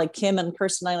people like Kim and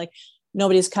Kirsten and I, like,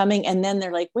 nobody's coming. And then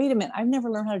they're like, wait a minute, I've never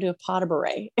learned how to do a pas de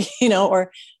bourrée, you know,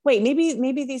 or wait,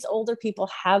 maybe these older people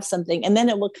have something. And then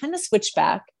it will kind of switch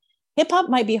back. Hip hop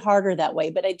might be harder that way,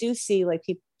 but I do see like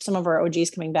some of our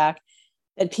OGs coming back,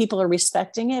 that people are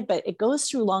respecting it, but it goes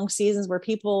through long seasons where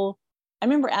I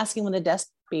remember asking one of the desk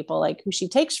people, like, who she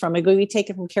takes from. I go, you take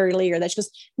it from Carrie Lee or that? She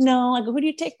goes, no. I go, who do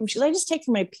you take from? She's like, I just take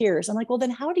from my peers. I'm like, well,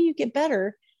 then how do you get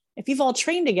better if you've all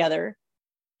trained together?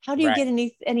 How do you get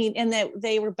any, and that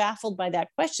they were baffled by that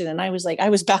question. And I was like, I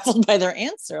was baffled by their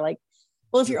answer. Like,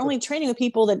 well, if you're only training with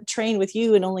people that train with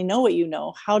you and only know what you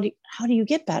know, how do you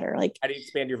get better? Like, how do you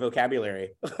expand your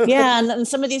vocabulary? Yeah. And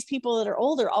some of these people that are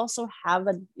older also have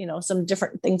some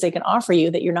different things they can offer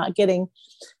you that you're not getting.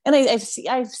 And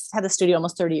I've had a studio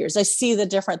almost 30 years. I see the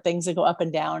different things that go up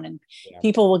and down, and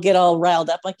people will get all riled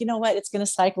up. Like, you know what, it's going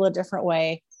to cycle a different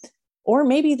way. Or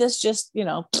maybe this just,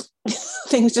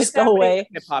 things just go away.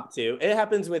 Hip hop too. It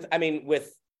happens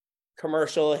with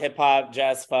commercial hip hop,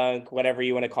 jazz, funk, whatever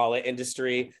you want to call it,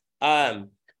 industry.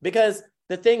 Because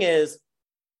the thing is,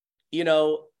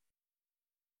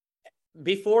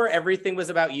 before everything was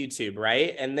about YouTube,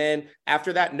 right? And then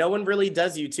after that, no one really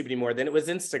does YouTube anymore. Then it was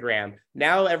Instagram.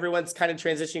 Now everyone's kind of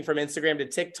transitioning from Instagram to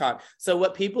TikTok. So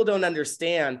what people don't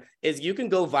understand is you can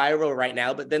go viral right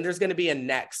now, but then there's going to be a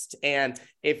next. And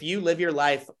if you live your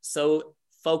life so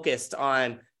focused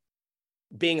on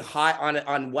being hot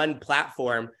on one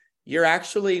platform, you're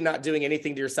actually not doing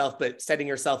anything to yourself, but setting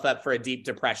yourself up for a deep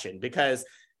depression, because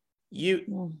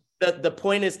the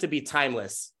point is to be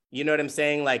timeless. You know what I'm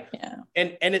saying? Like, yeah.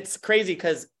 And it's crazy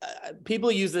because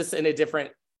people use this in a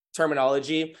different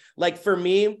terminology. Like for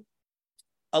me,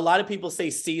 a lot of people say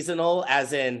seasonal,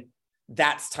 as in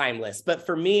that's timeless. But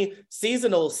for me,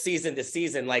 seasonal, season to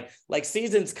season, like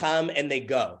seasons come and they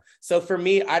go. So for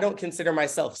me, I don't consider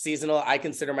myself seasonal. I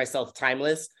consider myself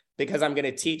timeless because I'm going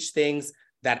to teach things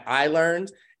that I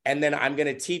learned. And then I'm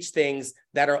going to teach things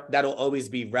that'll always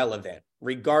be relevant,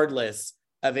 regardless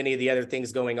of any of the other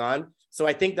things going on. So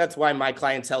I think that's why my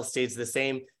clientele stays the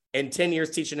same. In 10 years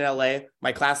teaching in LA,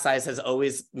 my class size has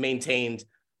always maintained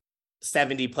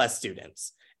 70 plus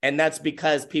students. And that's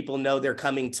because people know they're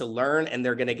coming to learn and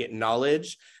they're going to get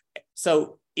knowledge.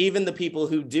 So even the people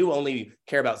who do only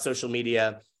care about social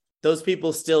media, those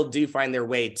people still do find their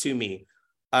way to me.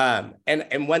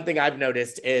 And one thing I've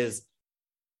noticed is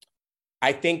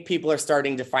I think people are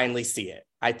starting to finally see it.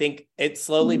 I think it's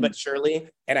slowly but surely.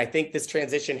 And I think this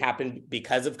transition happened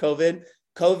because of COVID.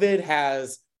 COVID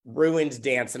has ruined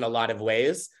dance in a lot of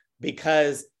ways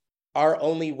because our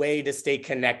only way to stay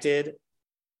connected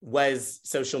was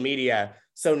social media.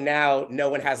 So now no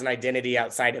one has an identity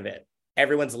outside of it.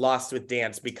 Everyone's lost with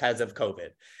dance because of COVID.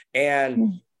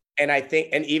 And I think,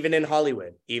 and even in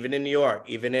Hollywood, even in New York,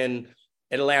 even in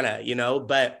Atlanta, you know,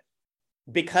 but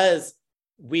because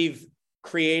we've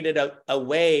created a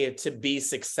way to be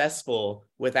successful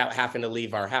without having to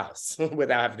leave our house,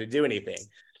 without having to do anything.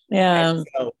 Yeah.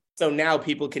 So now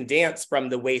people can dance from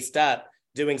the waist up,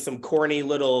 doing some corny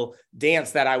little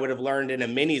dance that I would have learned in a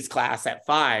minis class at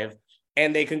 5,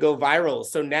 and they can go viral.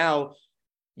 So now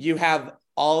you have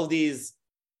all these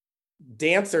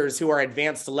dancers who are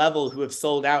advanced level who have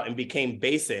sold out and became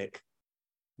basic.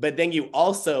 But then you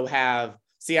also have,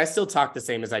 see, I still talk the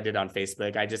same as I did on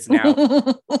Facebook. I just now,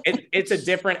 it's a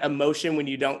different emotion when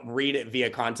you don't read it via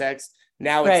context.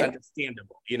 Now it's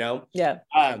understandable, you know? Yeah.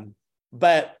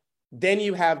 But then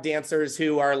you have dancers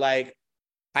who are like,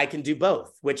 I can do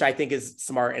both, which I think is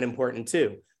smart and important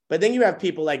too. But then you have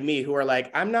people like me who are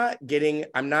like, I'm not doing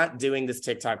this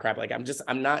TikTok crap. Like,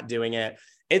 I'm not doing it.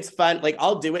 It's fun. Like,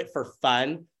 I'll do it for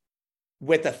fun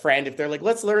with a friend. If they're like,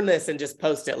 let's learn this and just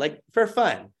post it, like, for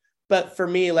fun. But for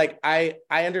me, like, I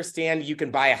understand you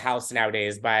can buy a house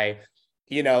nowadays by,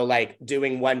 you know, like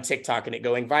doing one TikTok and it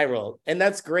going viral. And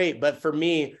that's great. But for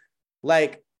me,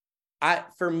 like,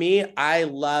 I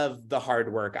love the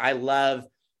hard work. I love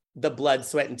the blood,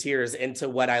 sweat, and tears into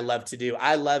what I love to do.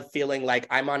 I love feeling like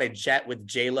I'm on a jet with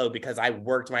J-Lo because I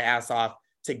worked my ass off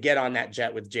to get on that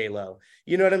jet with J-Lo.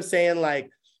 You know what I'm saying? Like,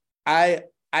 I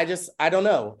don't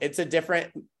know. It's a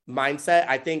different mindset.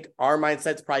 I think our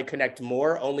mindsets probably connect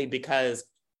more only because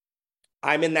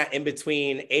I'm in that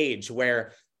in-between age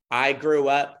where I grew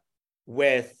up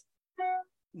with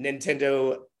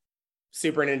Nintendo,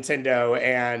 Super Nintendo,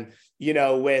 and, you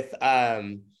know, with,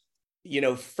 you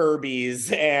know,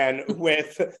 Furbies and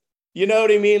with, you know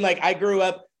what I mean? Like, I grew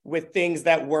up with things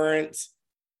that weren't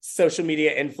social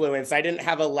media influenced. I didn't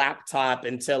have a laptop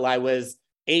until I was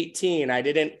 18. I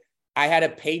had a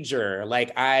pager.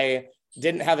 Like, I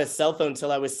didn't have a cell phone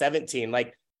until I was 17.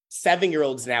 Like,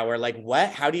 7-year-olds now are like,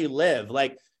 what? How do you live?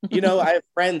 Like, you know, I have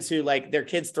friends who, like, their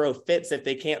kids throw fits if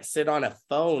they can't sit on a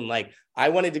phone. Like, I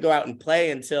wanted to go out and play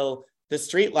until the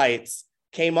street lights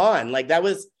came on. Like, that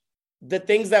was the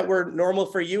things that were normal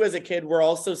for you as a kid were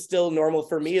also still normal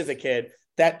for me as a kid.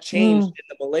 That changed in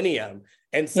the millennium.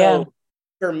 And so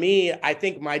for me, I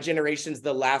think my generation's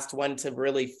the last one to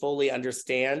really fully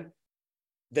understand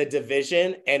the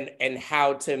division and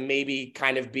how to maybe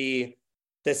kind of be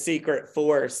the secret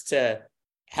force to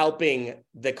helping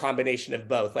the combination of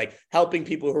both, like helping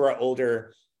people who are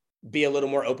older be a little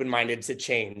more open-minded to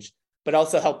change, but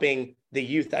also helping the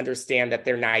youth understand that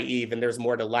they're naive and there's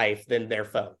more to life than their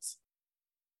phones,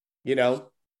 you know?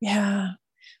 Yeah.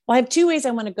 Well, I have 2 ways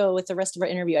I want to go with the rest of our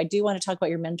interview. I do want to talk about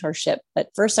your mentorship, but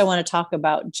first I want to talk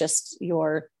about just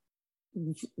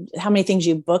how many things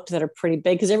you booked that are pretty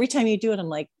big. Because every time you do it, I'm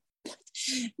like,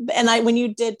 and when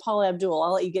you did Paula Abdul,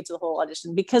 I'll let you get to the whole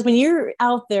audition, because when you're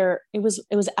out there, it was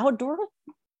outdoor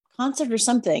concert or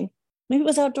something. Maybe it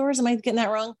was outdoors. Am I getting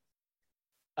that wrong?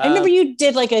 I remember you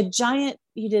did like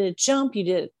you did a jump,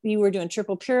 you were doing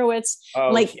triple pirouettes.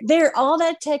 All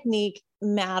that technique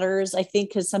matters, I think,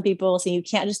 because some people say you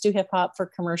can't just do hip hop for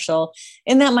commercial,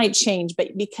 and that might change,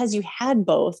 but because you had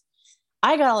both,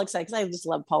 I got all excited because I just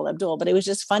love Paula Abdul, but it was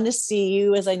just fun to see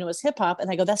you as I knew as hip hop. And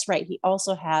I go, that's right. He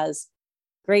also has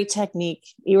great technique.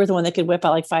 You were the one that could whip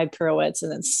out like 5 pirouettes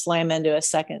and then slam into a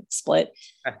second split.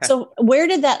 So where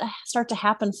did that start to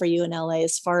happen for you in LA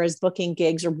as far as booking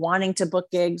gigs or wanting to book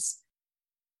gigs?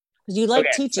 Because you like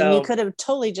teaching. So you could have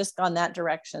totally just gone that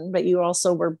direction, but you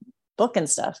also were booking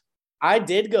stuff. I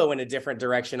did go in a different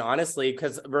direction, honestly,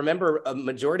 because remember, a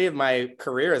majority of my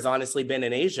career has honestly been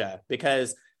in Asia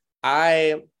because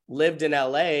I lived in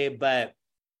LA, but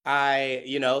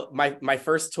my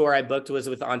first tour I booked was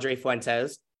with Andre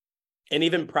Fuentes. And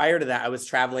even prior to that, I was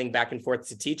traveling back and forth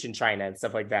to teach in China and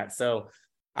stuff like that. So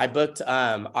I booked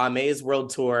Ame's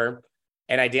world tour,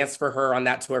 and I danced for her on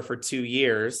that tour for 2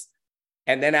 years.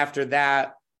 And then after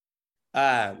that,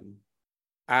 I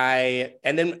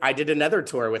did another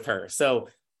tour with her. So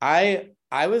I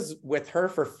was with her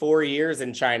for 4 years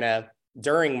in China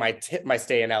during my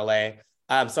stay in LA.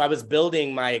 So I was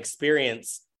building my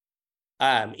experience.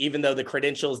 Even though the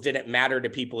credentials didn't matter to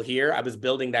people here, I was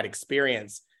building that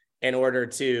experience in order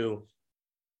to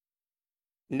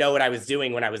know what I was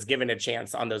doing when I was given a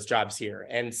chance on those jobs here.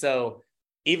 And so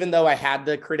even though I had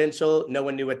the credential, no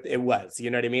one knew what it was.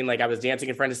 You know what I mean? Like I was dancing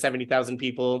in front of 70,000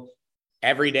 people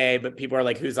every day, but people are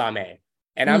like, who's Ame?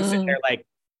 And I'm sitting there like,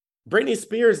 Britney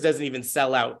Spears doesn't even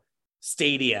sell out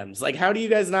stadiums. Like, how do you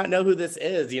guys not know who this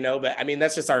is? You know, but I mean,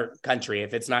 that's just our country.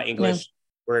 If it's not English,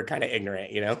 we're kind of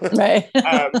ignorant, you know? Right.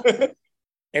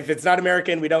 If it's not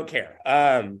American, we don't care.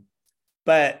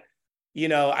 But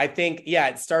I think,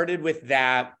 it started with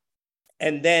that.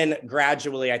 And then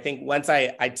gradually, I think once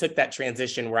I took that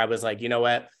transition where I was like, you know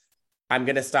what, I'm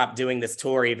going to stop doing this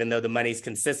tour, even though the money's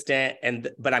consistent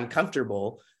but I'm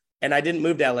comfortable. And I didn't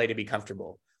move to LA to be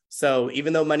comfortable. So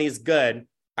even though money's good,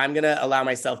 I'm going to allow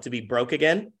myself to be broke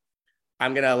again.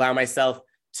 I'm going to allow myself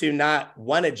to not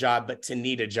want a job, but to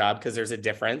need a job, because there's a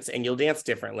difference and you'll dance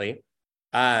differently.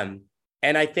 And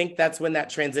I think that's when that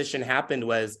transition happened.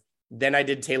 Was then I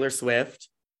did Taylor Swift.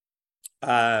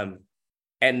 And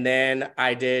then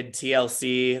I did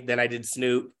TLC, then I did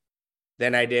Snoop,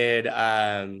 then I did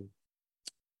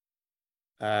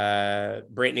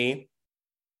Britney.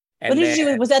 And what did you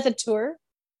do? Was that the tour?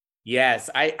 Yes,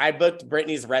 I booked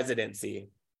Britney's residency.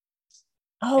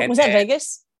 Oh, was that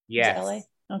Vegas? Yes. Was it LA?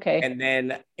 Okay. And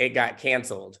then it got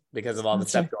canceled because of all the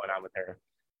stuff going on with her.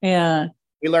 Yeah.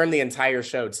 We learned the entire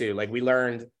show too. Like we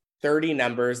learned 30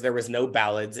 numbers. There was no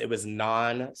ballads. It was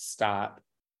non-stop.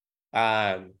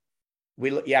 We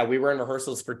were in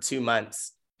rehearsals for 2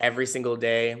 months, every single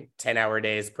day, 10-hour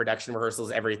days, production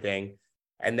rehearsals, everything.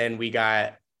 And then we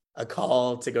got a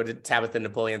call to go to Tabitha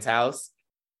Napoleon's house.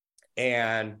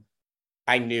 And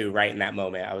I knew right in that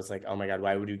moment, I was like, oh my God,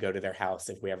 why would we go to their house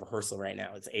if we have rehearsal right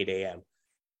now? It's 8 a.m.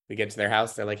 We get to their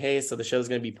house. They're like, hey, so the show's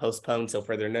going to be postponed till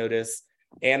further notice.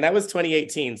 And that was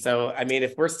 2018. So, I mean,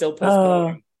 if we're still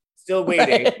postponing, still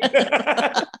waiting.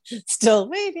 Right. Still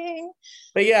waiting.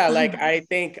 But yeah, like, I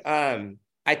think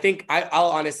I'll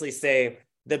honestly say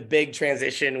the big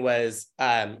transition was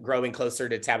growing closer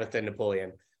to Tabitha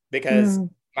Napoleon, because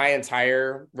my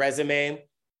entire resume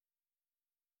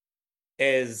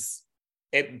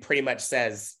it pretty much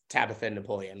says Tabitha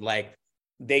Napoleon. Like,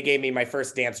 they gave me my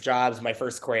first dance jobs, my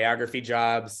first choreography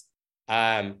jobs.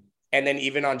 And then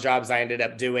even on jobs I ended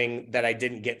up doing that I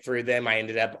didn't get through them, I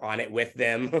ended up on it with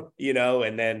them,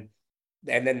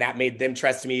 and then that made them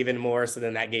trust me even more. So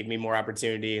then that gave me more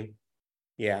opportunity.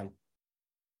 Yeah.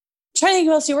 Trying to think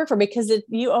who else you work for, because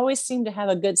you always seem to have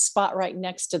a good spot right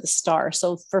next to the star.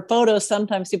 So for photos,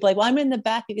 sometimes people are like, well, I'm in the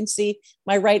back, you can see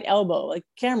my right elbow. Like,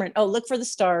 Cameron, oh, look for the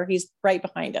star. He's right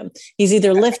behind him. He's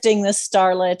either lifting the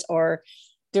starlet or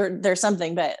there's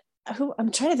something. But I'm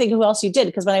trying to think who else you did,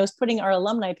 because when I was putting our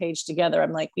alumni page together,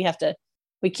 I'm like,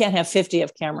 we can't have 50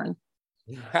 of Cameron.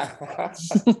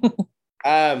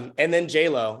 And then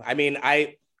J-Lo. I mean,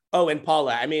 and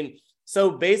Paula. I mean,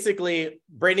 so basically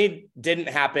Brittany didn't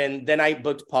happen. Then I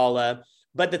booked Paula.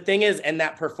 But the thing is, in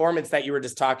that performance that you were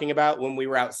just talking about when we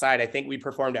were outside, I think we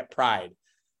performed at Pride.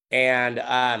 And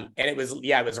it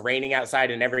was raining outside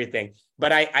and everything.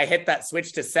 But I hit that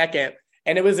switch to second,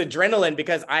 and it was adrenaline,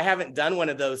 because I haven't done one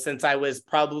of those since I was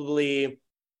probably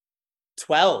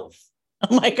 12.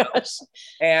 Oh my gosh.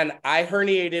 And I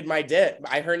herniated my disc.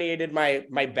 I herniated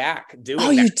my back doing that.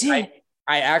 Oh, you did?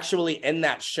 I actually, in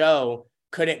that show,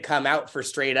 couldn't come out for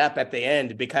straight up at the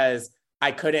end because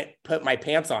I couldn't put my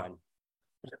pants on.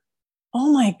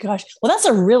 Oh my gosh. Well, that's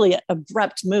a really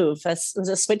abrupt move. Was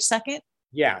a switch second?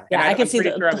 Yeah. Yeah, I can see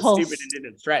pretty the sure I was whole... stupid and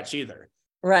didn't stretch either.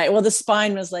 Right. Well, the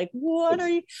spine was like, what are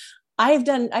you? I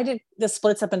did the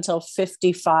splits up until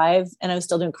 55, and I was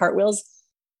still doing cartwheels,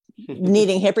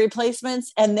 needing hip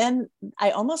replacements. And then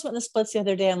I almost went in the splits the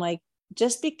other day. I'm like,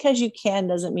 just because you can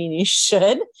doesn't mean you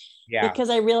should. Yeah. Because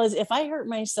I realized if I hurt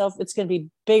myself, it's going to be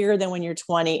bigger than when you're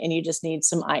 20 and you just need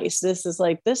some ice. This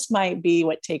might be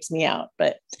what takes me out.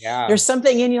 But there's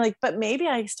something in you like, but maybe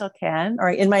I still can. Or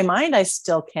in my mind, I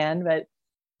still can. But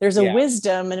there's a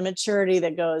wisdom and a maturity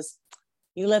that goes,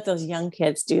 you let those young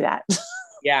kids do that.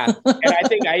 Yeah. And I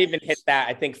think I even hit that,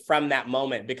 I think, from that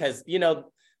moment, because,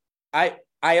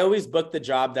 I always book the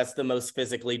job that's the most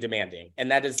physically demanding. And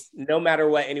that is, no matter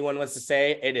what anyone wants to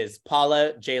say, it is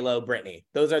Paula, J-Lo, Brittany.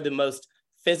 Those are the most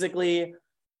physically,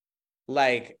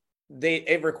 like,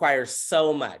 it requires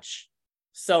so much.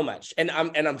 And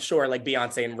I'm sure like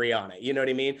Beyonce and Rihanna, you know what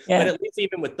I mean? Yeah. But at least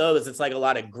even with those, it's like a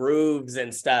lot of grooves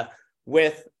and stuff.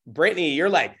 With Brittany, you're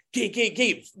like,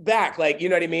 keep back. Like, you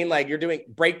know what I mean? Like you're doing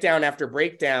breakdown after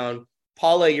breakdown.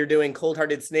 Paula, you're doing Cold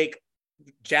Hearted Snake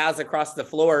jazz across the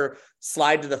floor,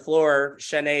 slide to the floor,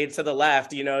 Sinead to the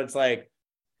left, you know, it's like,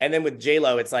 and then with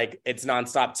J-Lo, it's like, it's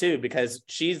nonstop too, because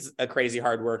she's a crazy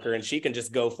hard worker and she can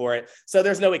just go for it. So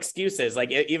there's no excuses.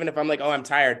 Like, even if I'm like, oh, I'm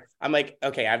tired, I'm like,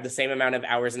 okay, I have the same amount of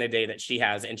hours in a day that she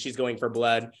has, and she's going for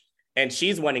blood and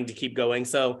she's wanting to keep going.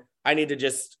 So I need to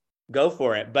just go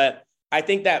for it. But I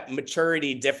think that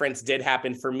maturity difference did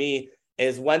happen for me,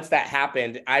 is once that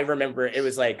happened, I remember it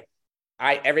was like,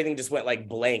 everything just went like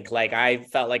blank. Like I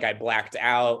felt like I blacked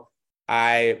out.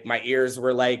 My ears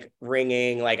were like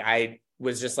ringing. Like I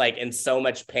was just like in so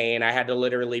much pain. I had to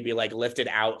literally be like lifted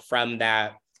out from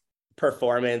that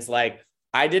performance. Like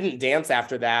I didn't dance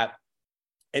after that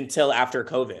until after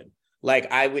COVID.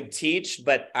 Like I would teach,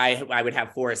 but I would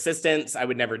have 4 assistants. I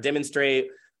would never demonstrate.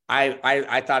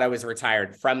 I thought I was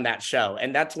retired from that show.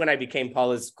 And that's when I became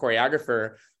Paula's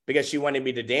choreographer, because she wanted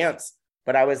me to dance,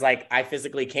 but I was like, I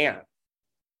physically can't.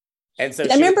 And so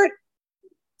I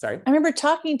remember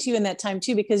talking to you in that time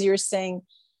too, because you were saying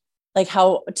like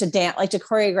how to dance, like to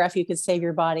choreograph, you could save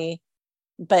your body.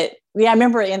 But yeah, I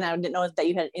remember, and I didn't know that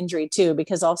you had an injury too,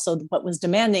 because also what was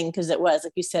demanding, because it was,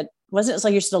 like you said, it's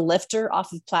like you're just a lifter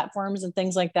off of platforms and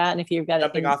things like that. And if you've got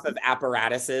jumping off of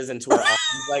apparatuses into our arms,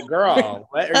 like, girl,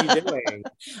 what are you doing?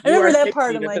 I remember that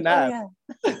part. I'm like, oh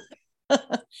yeah.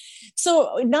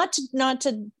 So not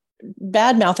to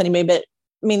badmouth anybody, but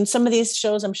I mean, some of these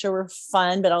shows I'm sure were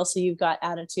fun, but also you've got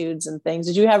attitudes and things.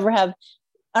 Did you ever have,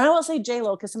 and I won't say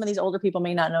J-Lo, because some of these older people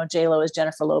may not know J-Lo is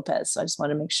Jennifer Lopez. So I just want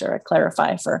to make sure I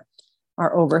clarify for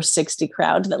our over 60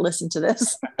 crowd that listen to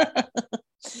this.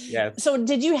 Yeah. So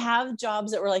did you have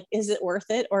jobs that were like, is it worth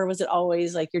it? Or was it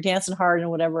always like you're dancing hard and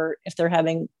whatever, if they're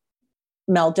having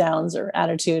meltdowns or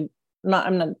attitude?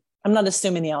 I'm not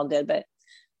assuming they all did, but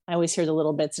I always hear the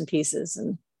little bits and pieces,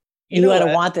 and you had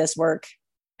to want this work.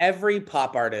 Every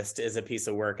pop artist is a piece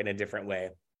of work in a different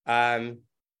way.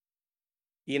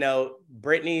 You know,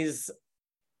 Brittany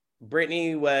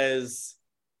was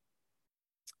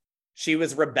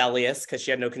rebellious because she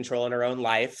had no control in her own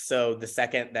life. So the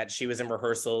second that she was in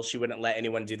rehearsal, she wouldn't let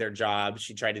anyone do their job.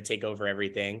 She tried to take over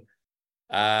everything.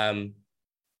 Paula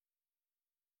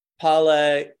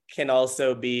can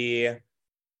also be,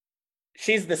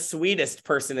 she's the sweetest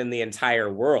person in the entire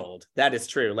world. That is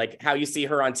true. Like how you see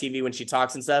her on TV when she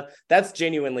talks and stuff, that's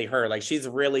genuinely her. Like she's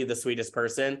really the sweetest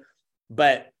person,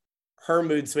 but her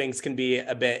mood swings can be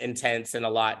a bit intense and a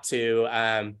lot too,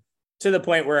 to the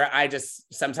point where I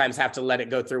just sometimes have to let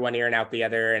it go through one ear and out the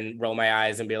other and roll my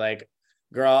eyes and be like,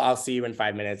 girl, I'll see you in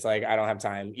 5 minutes. Like, I don't have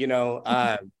time, you know?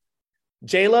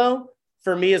 J-Lo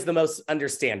for me is the most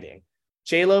understanding.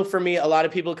 J-Lo for me, a lot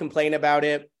of people complain about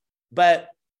it, but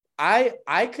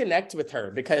I connect with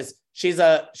her because she's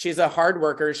a hard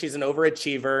worker. She's an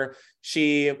overachiever.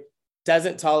 She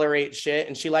doesn't tolerate shit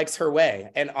and she likes her way.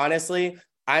 And honestly,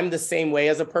 I'm the same way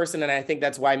as a person. And I think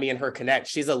that's why me and her connect.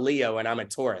 She's a Leo and I'm a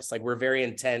Taurus. Like we're very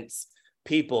intense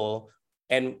people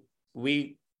and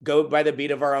we go by the beat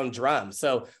of our own drum.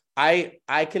 So I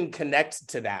can connect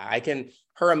to that.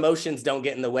 Her emotions don't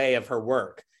get in the way of her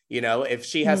work. You know, if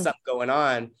she has something going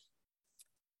on,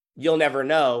 you'll never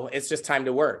know. It's just time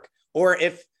to work. Or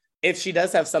if she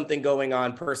does have something going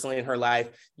on personally in her life,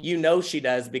 you know, she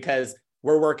does because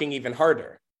we're working even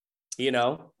harder, you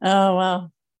know? Oh,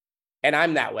 wow. And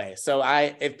I'm that way. So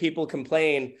if people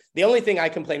complain, the only thing I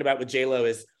complain about with J-Lo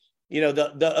is, you know,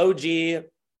 the OG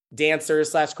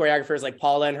dancers / choreographers like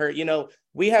Paula and her, you know,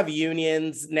 we have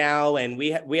unions now and we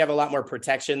have a lot more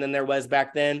protection than there was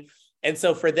back then. And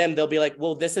so for them, they'll be like,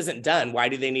 well, this isn't done. Why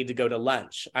do they need to go to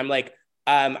lunch? I'm like,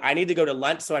 I need to go to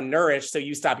lunch so I'm nourished so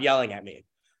you stop yelling at me,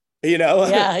 you know?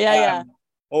 Yeah.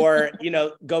 Or, you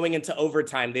know, going into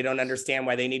overtime, they don't understand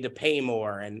why they need to pay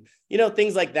more and, you know,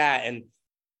 things like that. And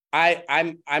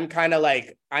I'm kind of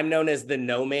like, I'm known as the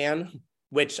no man,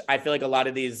 which I feel like a lot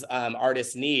of these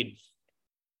artists need.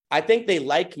 I think they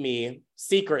like me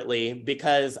secretly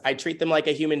because I treat them like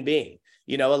a human being.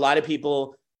 You know, a lot of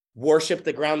people worship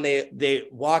the ground they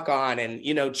walk on and,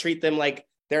 you know, treat them like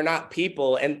they're not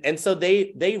people. And so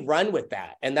they run with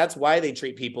that. And that's why they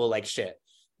treat people like shit.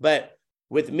 But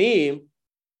with me,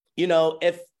 you know,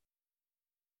 if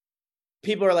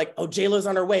people are like, oh, J-Lo's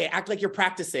on her way, act like you're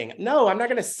practicing. No, I'm not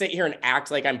going to sit here and act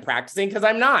like I'm practicing because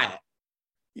I'm not.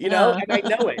 you know, and I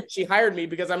know it. She hired me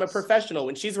because I'm a professional.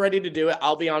 When she's ready to do it,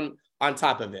 I'll be on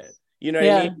top of it. You know what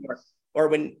I mean? Or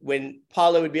when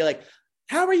Paula would be like,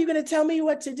 how are you going to tell me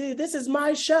what to do? This is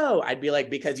my show. I'd be like,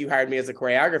 because you hired me as a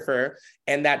choreographer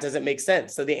and that doesn't make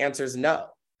sense. So the answer is no.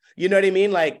 You know what I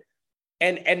mean? Like,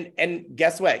 and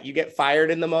guess what? You get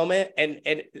fired in the moment and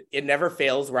it never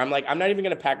fails where I'm like, I'm not even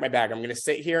going to pack my bag. I'm going to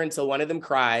sit here until one of them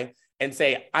cry and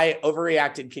say, I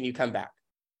overreacted. Can you come back?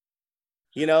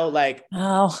 You know, like,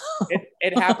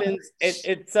 it happens.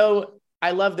 It's so,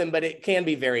 I love them, but it can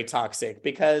be very toxic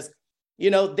because, you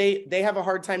know, they have a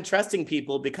hard time trusting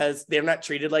people because they're not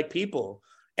treated like people.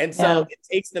 And so it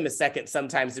takes them a second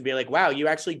sometimes to be like, wow, you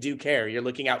actually do care. You're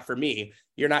looking out for me.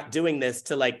 You're not doing this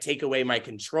to like take away my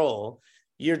control.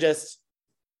 You're just,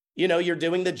 you know, you're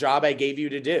doing the job I gave you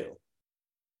to do.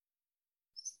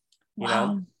 You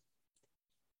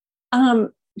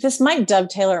know? This might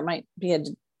dovetail or it might be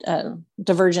a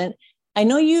divergent. I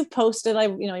know you've posted,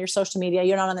 your social media,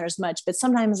 you're not on there as much, but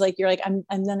sometimes like, you're like, I'm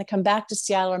going to come back to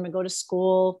Seattle, or I'm going to go to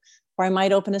school, or I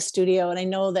might open a studio. And I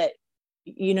know that,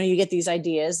 you know, you get these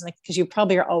ideas like, cause you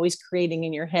probably are always creating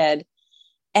in your head.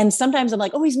 And sometimes I'm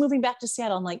like, oh, he's moving back to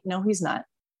Seattle. I'm like, no, he's not.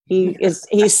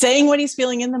 He's saying what he's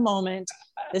feeling in the moment.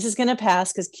 This is going to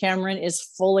pass because Cameron is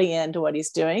fully into what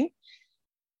he's doing.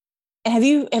 Have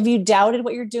you doubted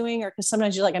what you're doing? Or because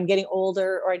sometimes you're like, I'm getting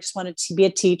older, or I just wanted to be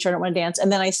a teacher. I don't want to dance.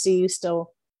 And then I see you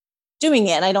still doing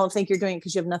it. And I don't think you're doing it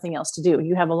because you have nothing else to do.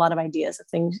 You have a lot of ideas of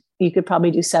things. You could probably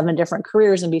do 7 different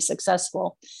careers and be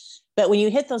successful. But when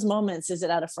you hit those moments, is it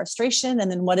out of frustration?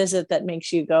 And then what is it that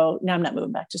makes you go, no, I'm not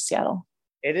moving back to Seattle?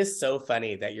 It is so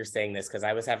funny that you're saying this because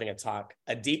I was having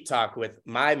a deep talk with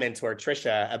my mentor,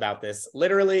 Trisha, about this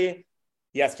literally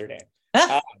yesterday.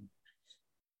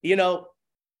 You know,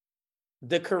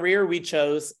 the career we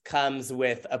chose comes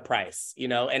with a price, you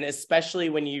know, and especially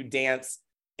when you dance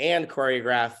and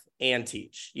choreograph and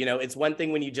teach, you know, it's one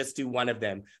thing when you just do one of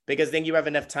them, because then you have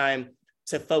enough time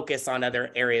to focus on other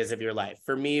areas of your life.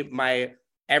 For me,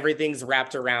 everything's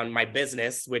wrapped around my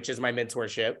business, which is my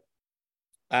mentorship.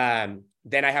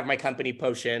 Then I have my company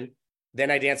Potion. Then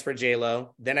I dance for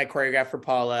JLo. Then I choreograph for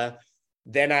Paula.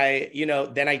 Then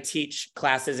I teach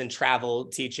classes and travel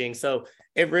teaching. So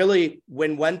it really,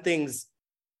 when one thing's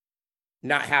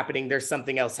not happening, there's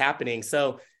something else happening.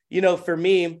 So, you know, for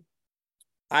me,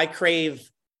 I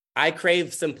crave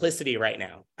simplicity right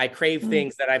now. I crave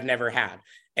things that I've never had.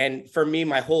 And for me,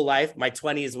 my whole life, my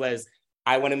 20s was,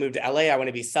 I want to move to LA. I want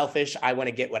to be selfish. I want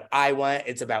to get what I want.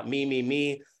 It's about me, me,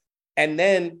 me. And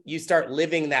then you start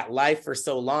living that life for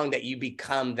so long that you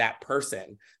become that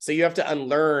person. So you have to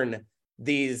unlearn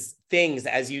these things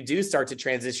as you do start to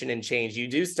transition and change. You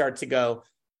do start to go,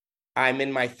 I'm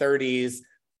in my 30s.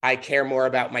 I care more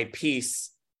about my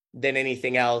peace than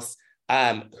anything else.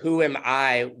 Who am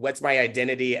I? What's my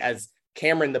identity as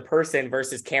Cameron, the person,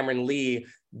 versus Cameron Lee,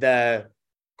 the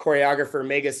choreographer,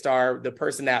 megastar, the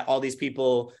person that all these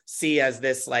people see as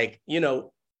this, like, you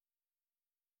know,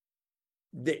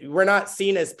 we're not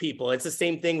seen as people. It's the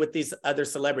same thing with these other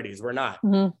celebrities. We're not.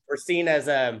 We're seen as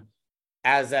a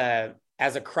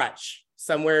crutch,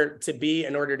 somewhere to be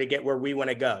in order to get where we want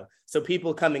to go. So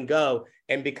people come and go.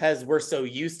 And because we're so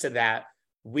used to that,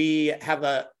 we have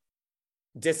a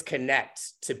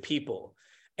disconnect to people.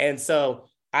 And so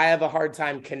I have a hard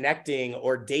time connecting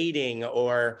or dating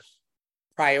or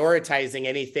prioritizing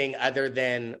anything other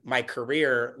than my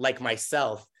career, like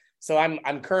myself. So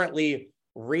I'm currently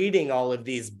reading all of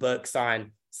these books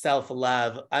on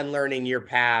self-love, unlearning your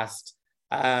past.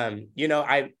 You know,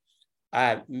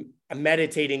 I'm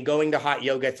meditating, going to hot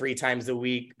yoga 3 times a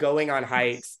week, going on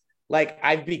hikes. Like,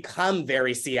 I've become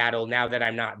very Seattle now that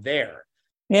I'm not there.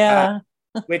 Yeah.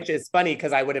 Which is funny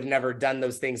because I would have never done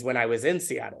those things when I was in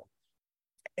Seattle.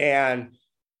 And,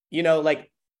 you know,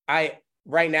 like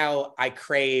right now I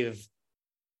crave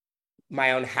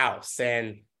my own house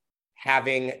and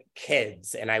having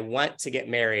kids, and I want to get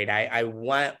married. I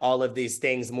want all of these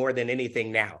things more than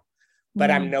anything now,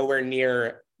 but I'm nowhere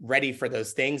near ready for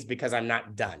those things because I'm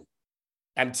not done.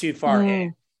 I'm too far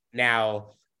in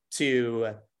now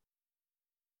to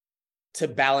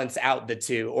balance out the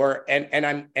two,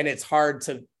 and it's hard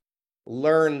to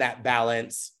learn that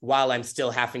balance while I'm still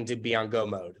having to be on go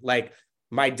mode. Like,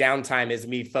 my downtime is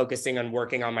me focusing on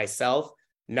working on myself,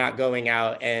 not going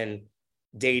out and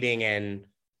dating and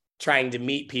trying to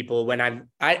meet people when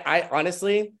I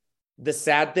honestly, the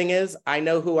sad thing is I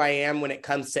know who I am when it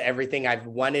comes to everything I've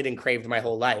wanted and craved my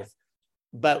whole life.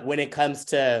 But when it comes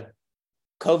to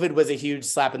COVID, was a huge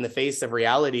slap in the face of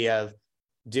reality of,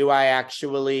 do I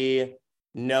actually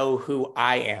know who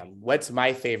I am? What's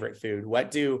my favorite food? What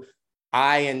do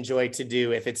I enjoy to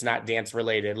do if it's not dance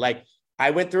related? Like, I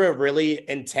went through a really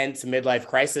intense midlife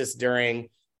crisis during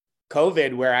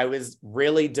COVID where I was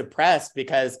really depressed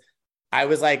because I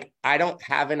was like, I don't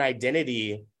have an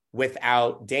identity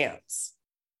without dance.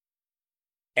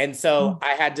 And so I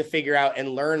had to figure out and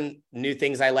learn new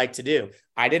things I like to do.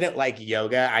 I didn't like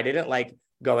yoga. I didn't like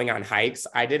going on hikes.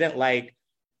 I didn't like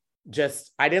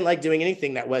doing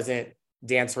anything that wasn't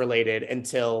dance related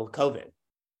until COVID.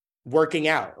 Working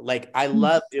out. Like I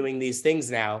love doing these things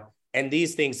now, and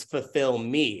these things fulfill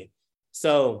me.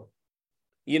 So,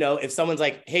 you know, if someone's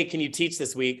like, hey, can you teach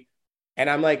this week? And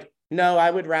I'm like, no, I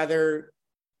would rather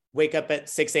wake up at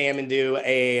 6 a.m. and do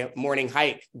a morning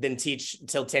hike than teach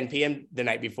till 10 p.m. the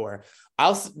night before.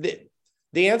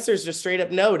 The answer is just straight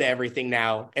up no to everything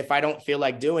now if I don't feel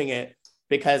like doing it,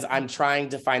 because I'm trying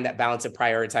to find that balance of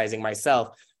prioritizing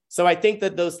myself. So I think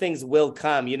that those things will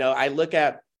come. You know, I look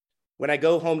at when I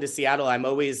go home to Seattle, I'm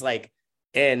always like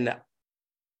in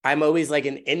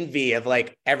envy of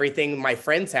like everything my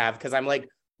friends have. Cause I'm like,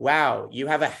 wow, you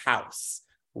have a house.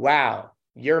 Wow,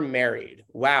 you're married.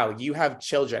 Wow, you have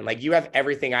children. Like you have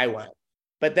everything I want.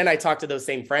 But then I talk to those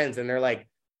same friends and they're like,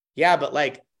 yeah, but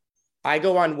like I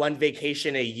go on one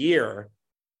vacation a year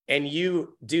and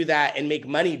you do that and make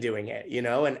money doing it, you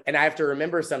know? And I have to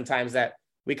remember sometimes that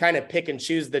we kind of pick and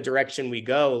choose the direction we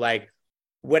go. Like,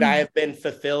 would I have been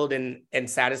fulfilled and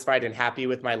satisfied and happy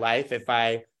with my life if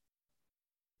I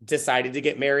decided to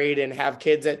get married and have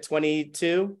kids at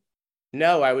 22?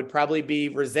 No, I would probably be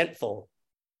resentful.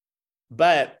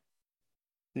 But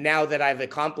now that I've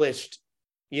accomplished,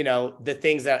 you know, the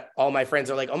things that all my friends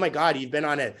are like, oh my God, you've been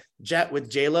on a jet with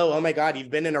J-Lo. Oh my God,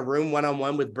 you've been in a room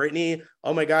one-on-one with Brittany.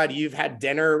 Oh my God, you've had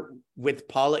dinner with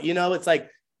Paula. You know, it's like,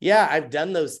 yeah, I've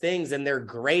done those things and they're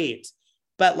great.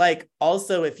 But like,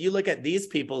 also, if you look at these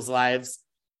people's lives,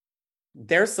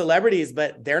 they're celebrities,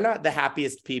 but they're not the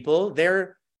happiest people.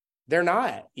 They're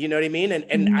not, you know what I mean?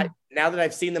 And now that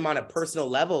I've seen them on a personal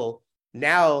level,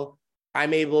 now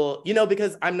I'm able, you know,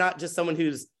 because I'm not just someone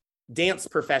who's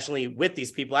danced professionally with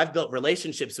these people. I've built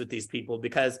relationships with these people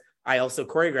because I also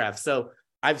choreograph. So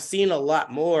I've seen a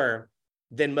lot more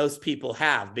than most people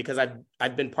have because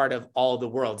I've been part of all the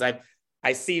worlds.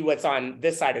 I see what's on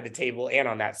this side of the table and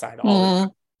on that side.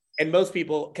 And most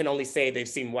people can only say they've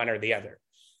seen one or the other.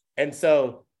 And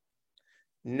so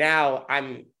now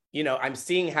I'm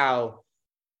seeing how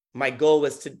my goal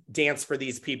was to dance for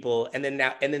these people. And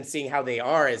then seeing how they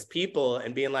are as people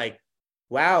and being like,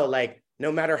 wow, like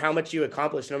no matter how much you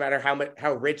accomplish, no matter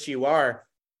how rich you are,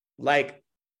 like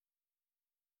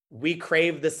we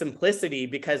crave the simplicity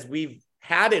because we've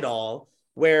had it all,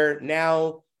 where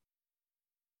now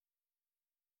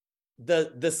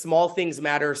the small things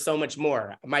matter so much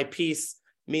more. My piece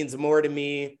means more to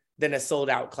me than a sold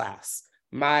out class.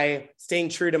 My staying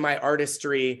true to my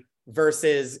artistry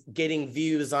versus getting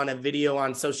views on a video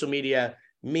on social media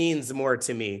means more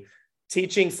to me.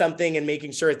 Teaching something and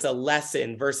making sure it's a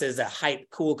lesson versus a hype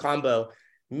cool combo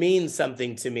means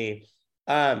something to me.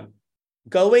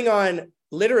 Going on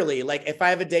literally, like if I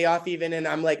have a day off even and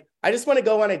I'm like, I just want to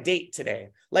go on a date today.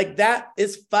 Like that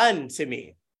is fun to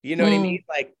me. You know what I mean?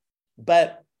 Like,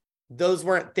 but those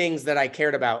weren't things that I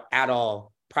cared about at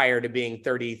all prior to being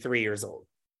 33 years old.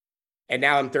 And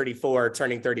now I'm 34,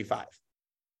 turning 35.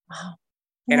 Wow.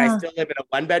 And I still live in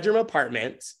a 1-bedroom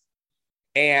apartment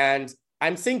and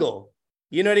I'm single.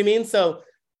 You know what I mean? So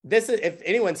this is, if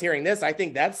anyone's hearing this, I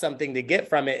think that's something to get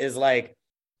from it is like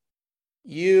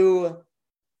you,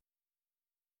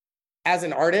 as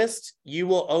an artist, you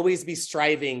will always be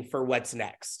striving for what's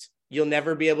next. You'll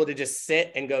never be able to just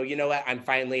sit and go, you know what, I'm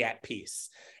finally at peace.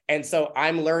 And so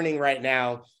I'm learning right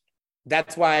now.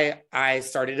 That's why I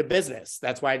started a business.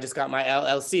 That's why I just got my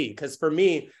LLC. Because for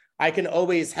me, I can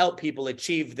always help people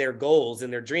achieve their goals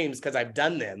and their dreams because I've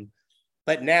done them.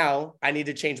 But now I need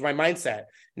to change my mindset.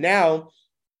 Now,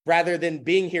 rather than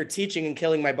being here teaching and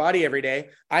killing my body every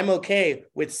day, I'm okay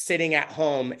with sitting at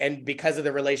home. And because of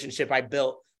the relationship I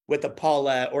built with the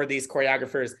Paula or these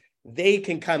choreographers, they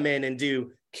can come in and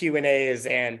do Q&As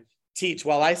and teach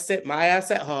while I sit my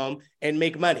ass at home and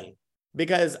make money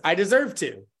because I deserve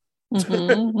to. You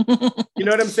know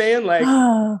what I'm saying? Like,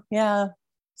 oh, yeah.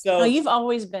 So no, you've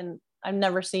always been, I've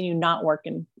never seen you not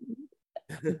working,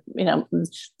 you know,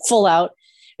 full out.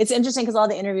 It's interesting because all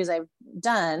the interviews I've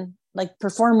done, like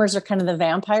performers are kind of the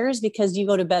vampires because you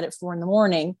go to bed at 4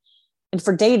 a.m. And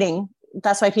for dating,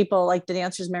 that's why people like the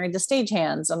dancers married the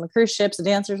stagehands on the cruise ships, the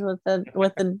dancers with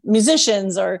the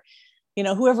musicians, or, you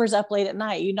know, whoever's up late at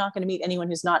night. You're not going to meet anyone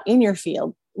who's not in your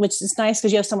field, which is nice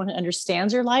because you have someone who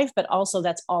understands your life, but also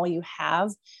that's all you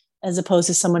have, as opposed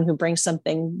to someone who brings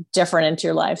something different into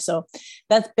your life. So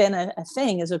that's been a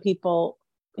thing, is what people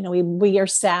we are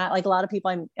sad. Like a lot of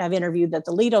people I've interviewed that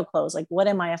the Lido closed. Like, what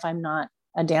am I if I'm not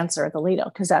a dancer at the Lido?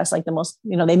 Because that's like the most,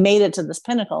 they made it to this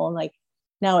pinnacle, and like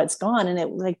now it's gone, and it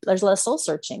like there's a lot of soul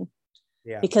searching.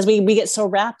 Yeah. Because we get so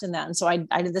wrapped in that. And so I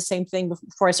did the same thing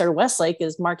before I started Westlake.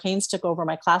 Is Mark Haynes took over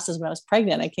my classes when I was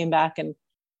pregnant. I came back and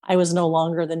I was no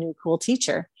longer the new cool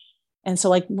teacher. And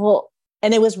so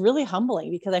and it was really humbling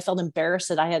because I felt embarrassed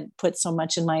that I had put so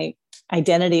much in my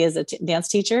identity as a dance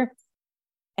teacher.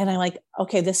 And I'm like,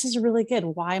 okay, this is really good.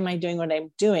 Why am I doing what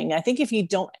I'm doing? I think if you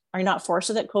are not forced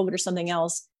with it, COVID or something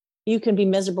else, you can be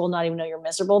miserable, not even know you're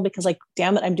miserable, because like,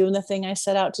 damn it, I'm doing the thing I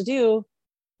set out to do.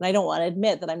 And I don't want to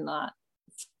admit that I'm not.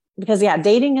 Because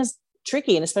dating is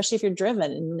tricky. And especially if you're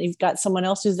driven and you've got someone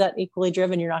else who's that equally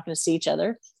driven, you're not going to see each other.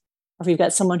 Or if you've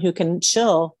got someone who can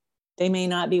chill, they may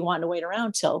not be wanting to wait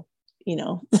around till,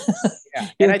 your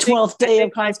 12th day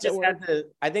of constant work.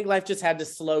 I think life just had to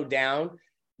slow down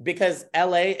because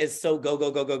LA is so go,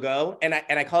 go, go, go, go. And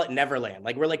I call it Neverland.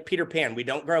 Like we're like Peter Pan. We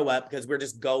don't grow up because we're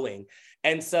just going.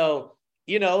 And so,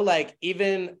 like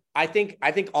even I think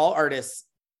all artists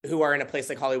who are in a place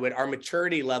like Hollywood, our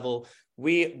maturity level,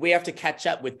 we have to catch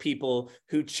up with people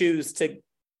who choose to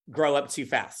grow up too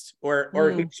fast or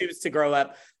who choose to grow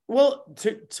up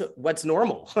to what's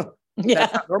normal.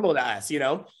 That's not normal to us,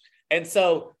 And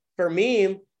so for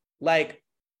me, like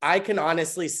I can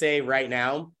honestly say right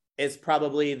now is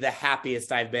probably the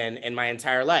happiest I've been in my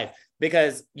entire life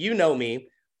because me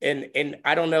and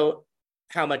I don't know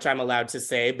how much I'm allowed to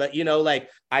say, but like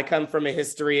I come from a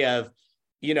history of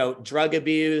drug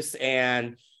abuse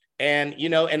and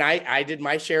I did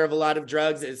my share of a lot of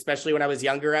drugs, especially when I was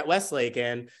younger at Westlake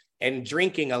and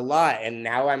drinking a lot. And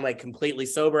now I'm like completely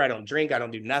sober. I don't drink. I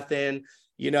don't do nothing,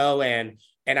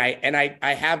 and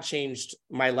I have changed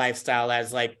my lifestyle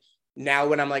as like now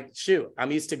when I'm like, shoot,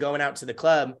 I'm used to going out to the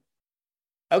club.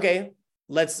 Okay,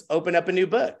 let's open up a new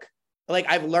book. Like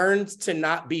I've learned to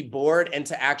not be bored and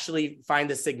to actually find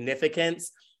the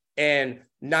significance and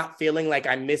not feeling like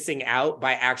I'm missing out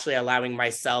by actually allowing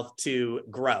myself to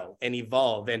grow and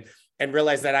evolve and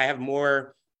realize that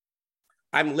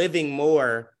I'm living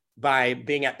more by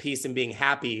being at peace and being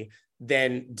happy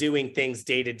than doing things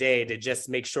day to day to just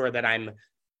make sure that I'm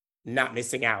not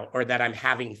missing out or that I'm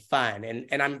having fun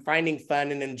and I'm finding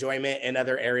fun and enjoyment in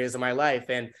other areas of my life.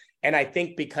 And I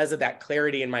think because of that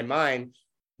clarity in my mind,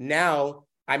 now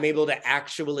I'm able to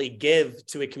actually give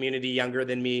to a community younger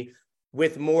than me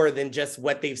with more than just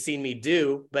what they've seen me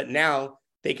do, but now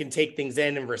they can take things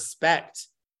in and respect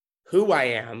who I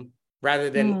am rather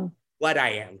than what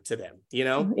I am to them,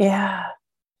 Yeah.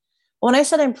 When I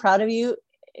said I'm proud of you,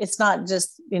 it's not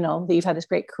just, that you've had this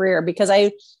great career because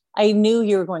I knew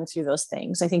you were going through those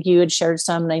things. I think you had shared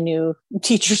some, and I knew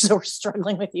teachers that were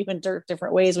struggling with you in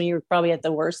different ways when you were probably at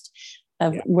the worst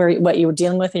of what you were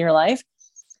dealing with in your life.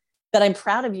 But I'm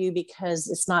proud of you because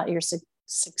it's not your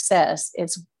success.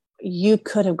 It's you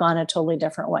could have gone a totally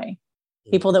different way.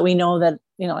 People that we know that,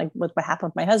 like what happened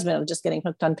with my husband of just getting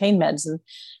hooked on pain meds and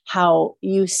how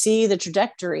you see the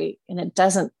trajectory and it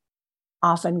doesn't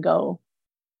often go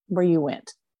where you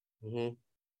went.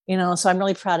 So I'm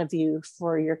really proud of you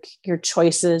for your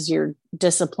choices, your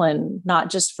discipline, not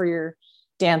just for your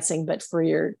dancing, but for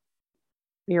your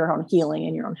own healing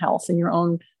and your own health and your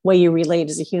own way you relate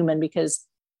as a human, because,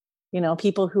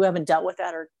 people who haven't dealt with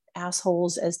that are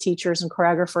assholes as teachers and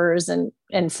choreographers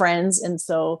and friends. And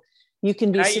so you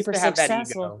can be super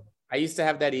successful. I used to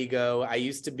have that ego. I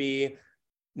used to be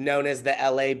known as the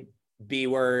LA B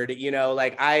word,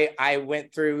 like I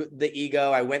went through the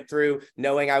ego. I went through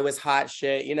knowing I was hot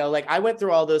shit, like I went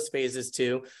through all those phases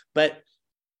too. But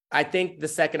I think the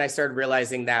second I started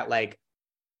realizing that, like,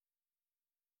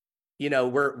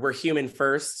 we're human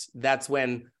first, that's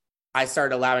when I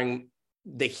started allowing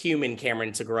the human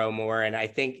Cameron to grow more. And I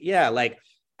think, like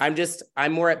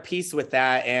I'm more at peace with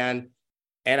that. And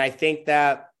I think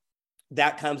that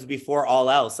comes before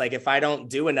all else. Like if I don't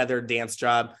do another dance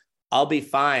job, I'll be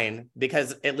fine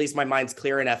because at least my mind's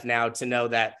clear enough now to know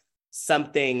that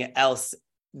something else,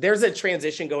 there's a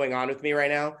transition going on with me right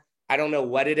now. I don't know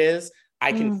what it is.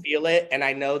 I can feel it. And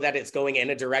I know that it's going in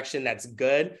a direction that's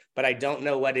good, but I don't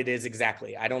know what it is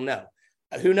exactly. I don't know.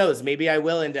 Who knows? Maybe I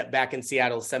will end up back in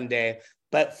Seattle someday.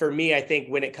 But for me, I think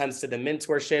when it comes to the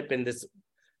mentorship and this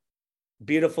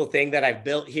beautiful thing that I've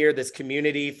built here, this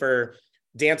community for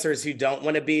dancers who don't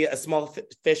want to be a small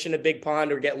fish in a big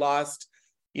pond or get lost,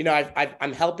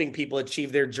 I'm helping people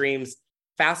achieve their dreams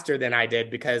faster than I did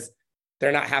because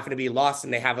they're not having to be lost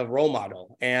and they have a role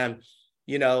model. And,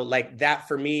 like that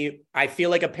for me, I feel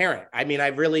like a parent. I mean, I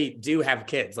really do have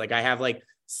kids. Like I have like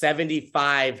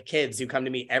 75 kids who come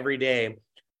to me every day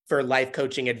for life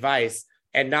coaching advice.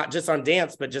 and not just on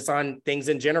dance, but just on things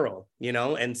in general,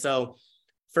 And so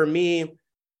for me,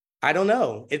 I don't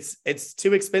know, it's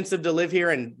too expensive to live here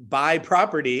and buy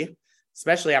property,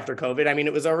 especially after COVID. I mean,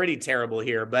 it was already terrible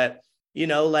here, but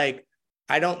like,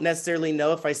 I don't necessarily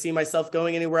know if I see myself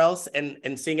going anywhere else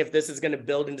and seeing if this is going to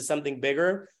build into something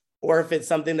bigger, or if it's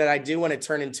something that I do want to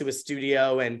turn into a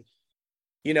studio and,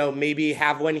 maybe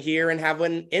have one here and have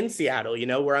one in Seattle,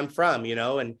 where I'm from,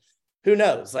 and who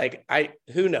knows?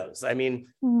 Who knows? I mean,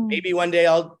 maybe one day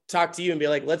I'll talk to you and be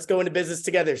like, let's go into business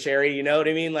together, Sheri. You know what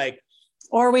I mean?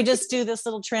 Or we just do this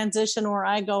little transition where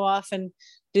I go off and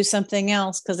do something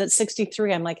else. Cause at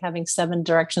 63, I'm like having 7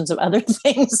 directions of other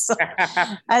things. So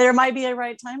there might be a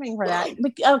right timing for that.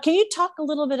 But, can you talk a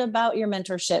little bit about your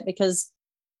mentorship? Because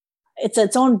it's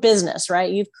its own business,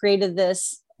 right? You've created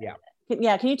this. Yeah.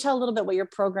 Yeah. Can you tell a little bit what your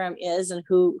program is and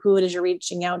who it is you're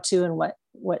reaching out to and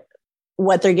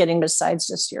what they're getting besides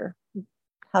just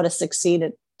how to succeed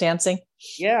at dancing?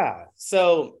 Yeah.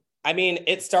 So, I mean,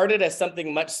 it started as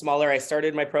something much smaller. I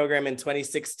started my program in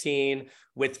 2016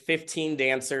 with 15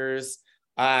 dancers.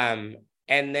 And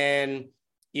then,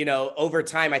 over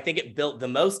time, I think it built the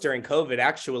most during COVID,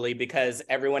 actually, because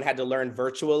everyone had to learn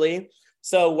virtually.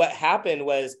 So what happened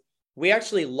was we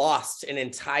actually lost an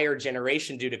entire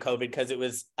generation due to COVID because it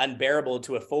was unbearable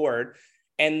to afford.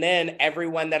 And then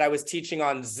everyone that I was teaching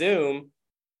on Zoom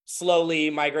slowly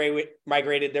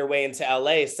migrated their way into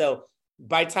LA. So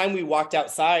by the time we walked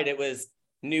outside, it was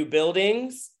new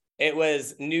buildings, it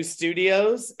was new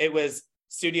studios, it was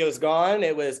studios gone,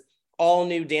 it was all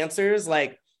new dancers.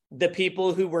 Like the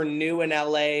people who were new in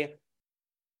LA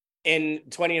in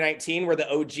 2019 were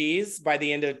the OGs by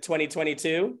the end of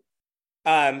 2022.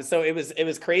 So it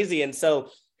was crazy. And so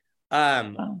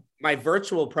my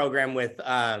virtual program with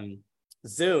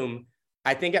Zoom,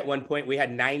 I think at one point we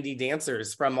had 90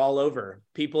 dancers from all over,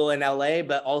 people in LA,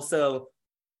 but also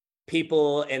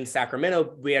people in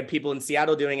Sacramento. We had people in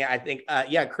Seattle doing it. I think,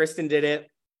 Kristen did it.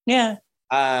 Yeah.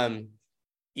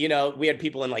 We had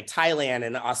people in like Thailand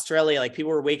and Australia, like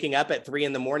people were waking up at 3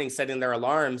 a.m, setting their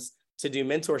alarms to do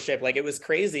mentorship. Like it was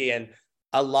crazy. And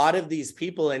a lot of these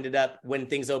people ended up, when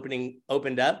things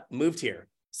opened up, moved here.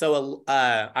 So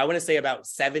I want to say about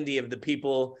 70 of the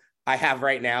people I have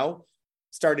right now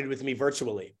started with me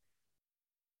virtually.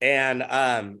 And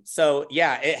so,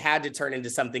 it had to turn into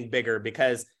something bigger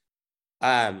because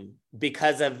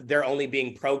of there only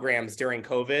being programs during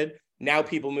COVID. Now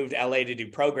people moved to LA to do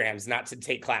programs, not to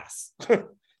take class.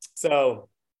 So,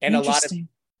 and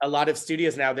a lot of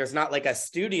studios now, there's not like a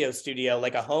studio,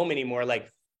 like a home anymore. Like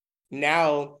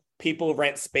now people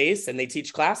rent space and they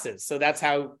teach classes. So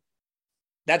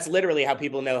that's literally how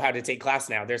people know how to take class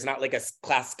now. There's not like a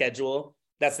class schedule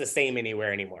that's the same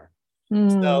anywhere anymore.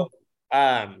 So,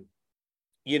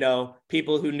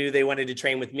 people who knew they wanted to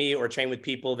train with me or train with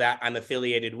people that I'm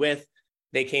affiliated with,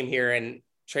 they came here and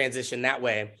transitioned that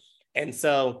way. And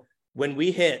so when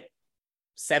we hit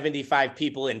 75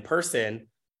 people in person,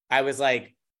 I was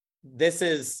like, this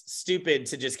is stupid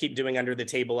to just keep doing under the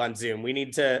table on Zoom. We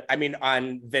need to,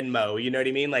 on Venmo, you know what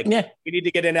I mean? Like, we need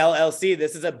to get an LLC.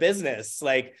 This is a business.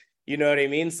 Like, you know what I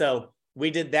mean? So we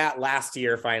did that last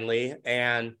year finally.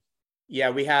 And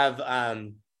we have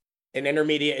an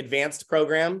intermediate advanced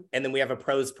program, and then we have a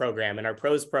pros program. And our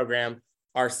pros program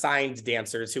are signed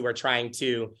dancers who are trying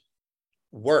to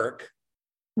work,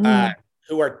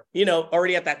 who are,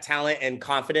 already at that talent and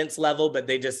confidence level, but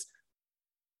they just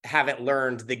haven't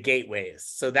learned the gateways.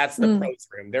 So that's the pros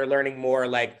room. They're learning more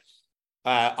like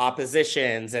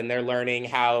oppositions, and they're learning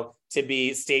how to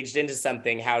be staged into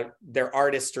something, how their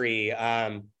artistry,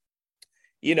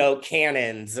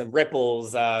 cannons and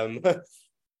ripples,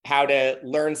 how to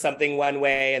learn something one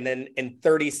way and then in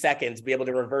 30 seconds be able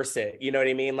to reverse it. You know what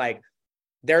I mean? Like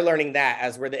they're learning that,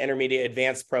 as where the intermediate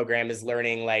advanced program is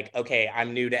learning like, okay,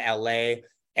 I'm new to LA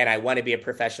and I want to be a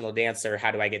professional dancer.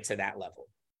 How do I get to that level?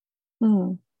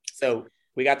 So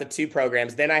we got the 2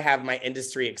 programs. Then I have my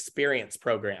industry experience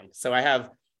program. So I have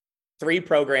 3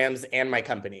 programs and my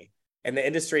company. And the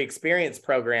industry experience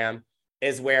program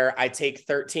is where I take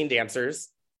 13 dancers.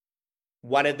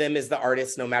 One of them is the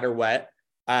artist, no matter what.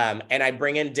 And I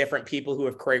bring in different people who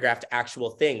have choreographed actual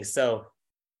things. So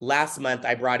last month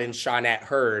I brought in Shawnette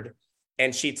Hurd,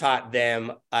 and she taught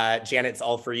them Janet's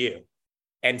All For You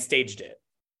and staged it.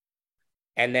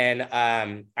 And then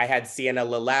I had Sienna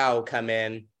Lalau come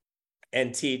in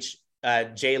and teach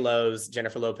J-Lo's,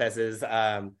 Jennifer Lopez's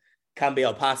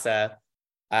Cambio Pasa,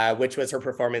 which was her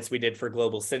performance we did for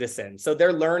Global Citizen. So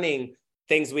they're learning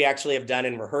things we actually have done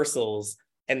in rehearsals,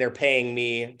 and they're paying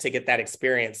me to get that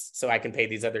experience so I can pay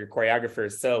these other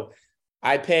choreographers. So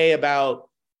I pay about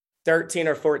 13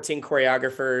 or 14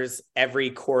 choreographers every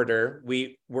quarter.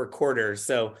 We're quarters.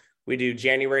 So we do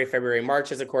January, February,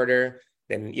 March as a quarter.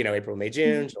 Then, April, May,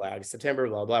 June, July, August, September,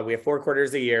 blah, blah. We have 4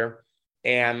 quarters a year.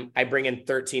 And I bring in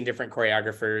 13 different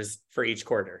choreographers for each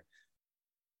quarter.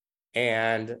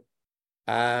 And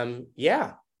right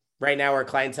now our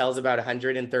clientele is about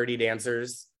 130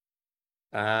 dancers.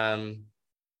 And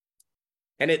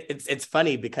it's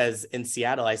funny because in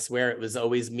Seattle, I swear it was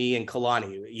always me and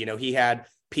Kalani. He had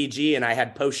PG and I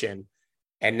had Potion.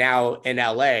 And now in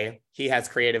LA, he has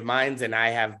Creative Minds and I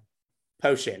have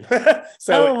Potion.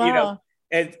 So, wow.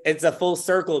 It's a full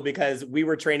circle because we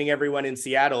were training everyone in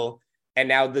Seattle and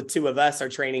now the 2 of us are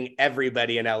training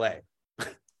everybody in LA.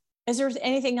 Is there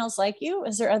anything else like you?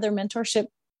 Is there other mentorship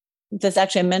that's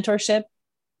actually a mentorship?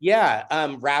 Yeah.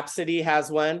 Rhapsody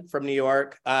has one from New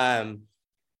York. Kat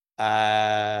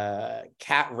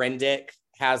Rendick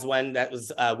has one that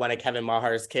was one of Kevin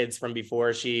Maher's kids from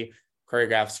before. She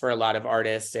choreographs for a lot of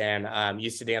artists and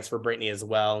used to dance for Britney as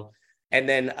well. And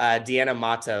then Deanna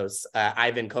Matos,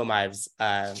 Ivan Komiv's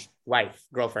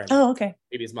girlfriend. Oh, okay.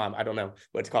 Baby's mom. I don't know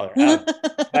what to call her.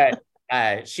 But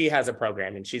she has a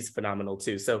program and she's phenomenal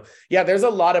too. So yeah, there's a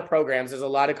lot of programs. There's a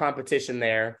lot of competition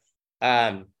there.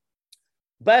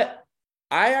 But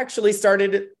I actually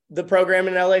started the program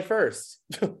in LA first.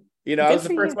 I was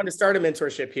the first one to start a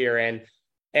mentorship here.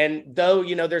 And though,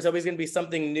 there's always going to be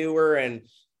something new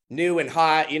and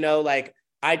hot, like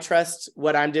I trust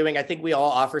what I'm doing. I think we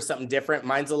all offer something different.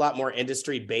 Mine's a lot more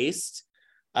industry based.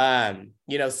 Some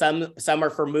are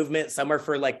for movement, some are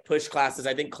for like push classes.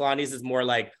 I think Kalani's is more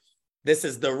like, this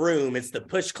is the room, it's the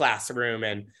push class room.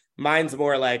 And mine's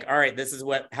more like, all right, this is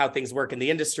how things work in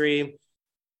the industry.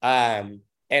 And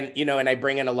I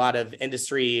bring in a lot of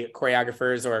industry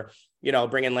choreographers or,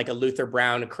 bring in like a Luther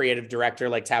Brown, a creative director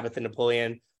like Tabitha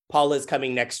Napoleon. Paula's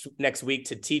coming next week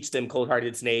to teach them Cold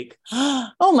Hearted Snake.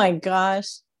 Oh my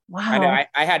gosh. Wow. I know.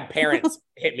 I had parents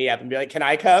hit me up and be like, can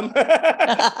I come?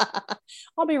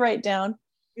 I'll be right down.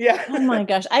 Yeah. Oh my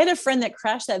gosh. I had a friend that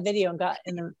crashed that video and got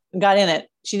in it.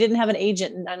 She didn't have an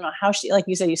agent. And I don't know how like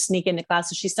you said, you sneak into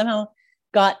classes. She somehow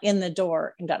got in the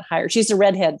door and got hired. She's a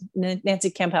redhead,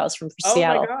 Nancy Kemphouse from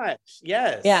Seattle. Oh my gosh.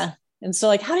 Yes. Yeah. And so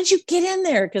like, how did you get in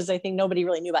there? Because I think nobody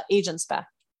really knew about agents back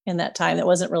in that time. That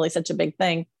wasn't really such a big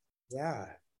thing. Yeah.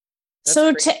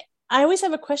 So I always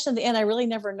have a question at the end. I really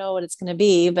never know what it's going to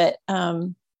be, but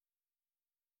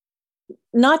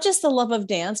not just the love of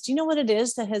dance. Do you know what it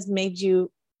is that has made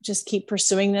you just keep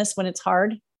pursuing this when it's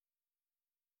hard?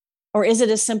 Or is it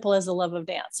as simple as the love of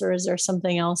dance? Or is there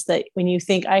something else that when you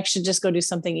think I should just go do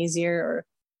something easier or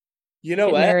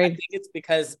I think it's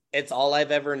because it's all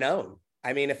I've ever known.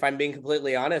 I mean, if I'm being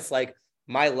completely honest, like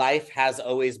my life has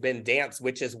always been dance,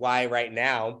 which is why right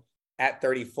now at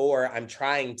 34, I'm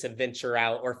trying to venture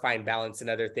out or find balance in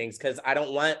other things because I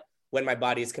don't want when my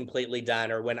body's completely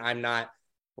done or when I'm not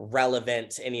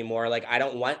relevant anymore. Like I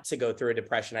don't want to go through a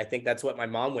depression. I think that's what my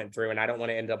mom went through and I don't want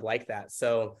to end up like that.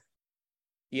 So,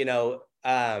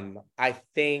 I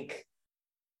think,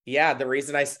 the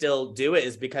reason I still do it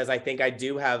is because I think I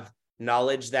do have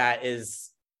knowledge that is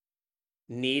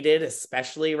needed,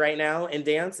 especially right now in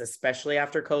dance, especially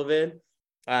after COVID.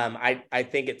 I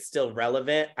think it's still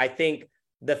relevant. I think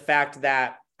the fact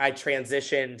that I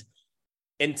transitioned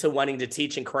into wanting to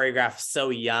teach and choreograph so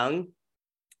young,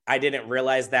 I didn't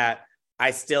realize that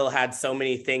I still had so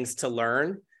many things to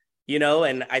learn,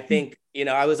 and I think,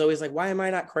 I was always like, why am I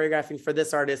not choreographing for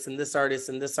this artist and this artist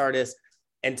and this artist?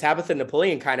 And Tabitha and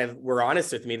Napoleon kind of were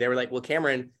honest with me. They were like, well,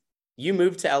 Cameron, you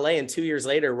moved to LA and 2 years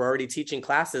later, we're already teaching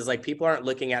classes. Like people aren't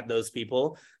looking at those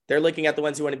people. They're looking at the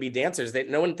ones who want to be dancers.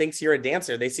 No one thinks you're a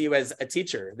dancer. They see you as a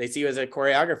teacher. They see you as a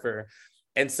choreographer.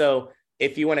 And so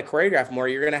if you want to choreograph more,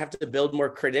 you're going to have to build more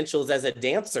credentials as a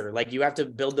dancer. Like you have to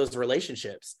build those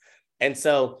relationships. And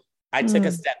so I took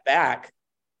a step back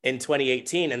in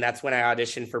 2018. And that's when I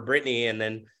auditioned for Britney and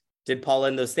then did Paula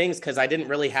and those things. Cause I didn't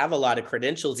really have a lot of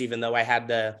credentials, even though I had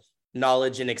the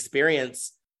knowledge and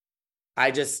experience. I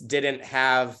just didn't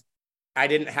have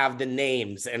the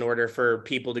names in order for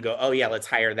people to go, oh yeah, let's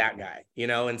hire that guy,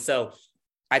 And so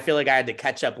I feel like I had to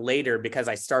catch up later because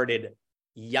I started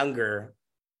younger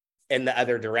in the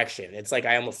other direction. It's like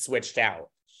I almost switched out.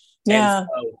 Yeah. And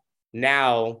so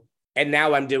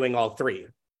now I'm doing all three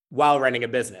while running a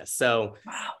business. So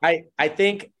wow. I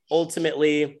think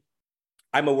ultimately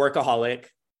I'm a workaholic.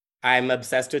 I'm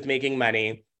obsessed with making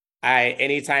money.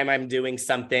 Anytime I'm doing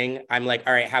something, I'm like,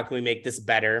 all right, how can we make this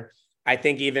better? I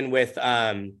think even with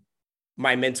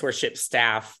my mentorship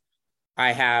staff,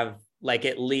 I have like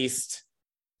at least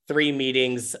 3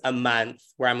 meetings a month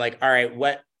where I'm like, all right,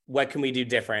 what can we do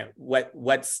different?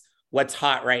 What's what's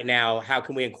hot right now. How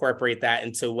can we incorporate that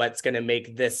into what's going to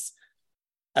make this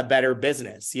a better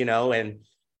business, you know? And,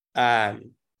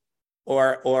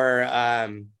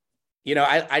 you know,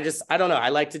 I don't know. I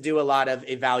like to do a lot of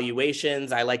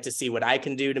evaluations. I like to see what I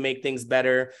can do to make things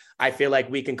better. I feel like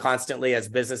we can constantly, as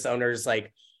business owners,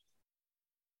 like,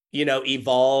 you know,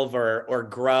 evolve or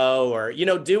grow or, you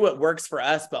know, do what works for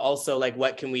us, but also like,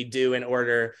 what can we do in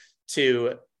order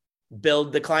to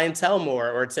build the clientele more,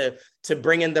 or to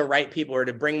bring in the right people, or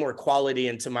to bring more quality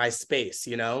into my space,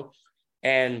 you know?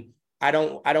 And I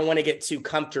don't want to get too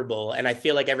comfortable. And I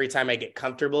feel like every time I get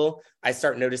comfortable, I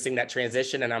start noticing that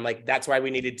transition. And I'm like, that's why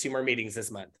we needed 2 more meetings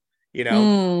this month, you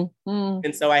know?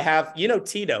 And so I have, you know,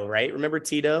 Tito, right? Remember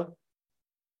Tito?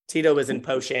 Tito was in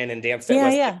Potion and danced at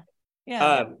Westlake.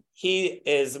 He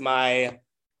is my,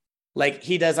 like,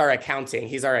 he does our accounting.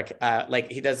 He's our, like,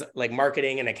 he does like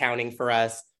marketing and accounting for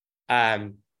us.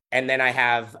 And then I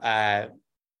have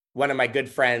one of my good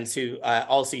friends who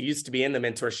also used to be in the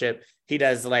mentorship. He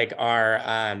does like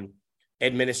our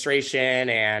administration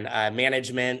and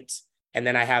management. And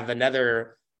then I have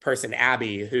another person,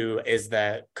 Abby, who is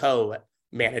the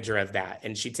co-manager of that.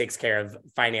 And she takes care of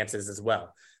finances as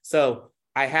well. So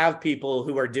I have people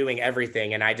who are doing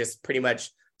everything, and I just pretty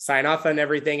much sign off on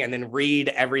everything and then read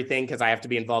everything because I have to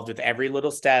be involved with every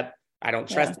little step. I don't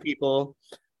trust people,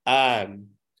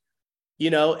 you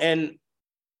know, and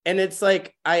it's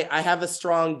like, I have a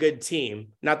strong, good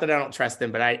team. Not that I don't trust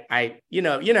them, but I you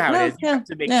know how it is. You have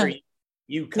to make sure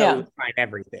you co-sign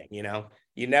everything, you know,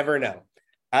 you never know.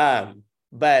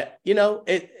 But you know,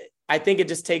 I think it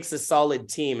just takes a solid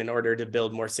team in order to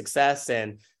build more success.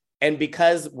 And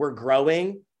because we're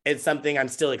growing, it's something I'm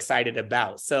still excited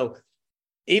about. So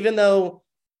even though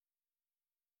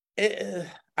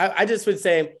I just would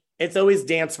say it's always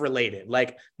dance related,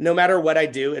 like no matter what I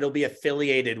do, it'll be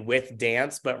affiliated with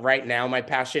dance. But right now, my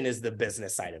passion is the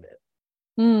business side of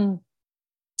it.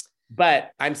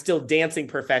 But I'm still dancing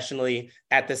professionally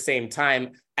at the same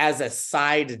time as a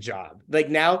side job. Like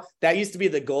now, that used to be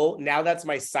the goal. Now that's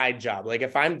my side job. Like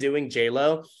if I'm doing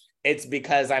J-Lo, it's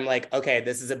because I'm like, okay,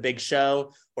 this is a big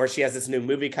show, or she has this new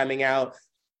movie coming out.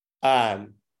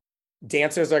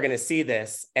 Dancers are going to see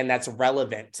this, and that's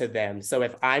relevant to them. So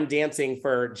if I'm dancing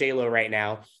for J-Lo right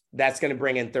now, that's going to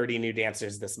bring in 30 new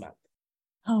dancers this month.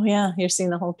 Oh yeah. You're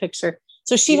seeing the whole picture.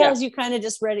 So she has you kind of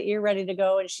just ready. You're ready to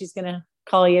go, and she's going to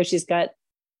call you. She's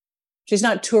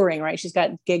not touring, right? She's got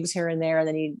gigs here and there. And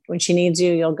then when she needs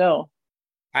you, you'll go.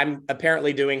 I'm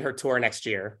apparently doing her tour next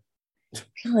year.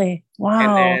 Really?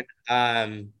 Wow.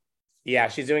 And then,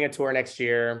 she's doing a tour next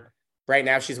year. Right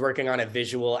now, she's working on a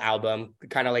visual album,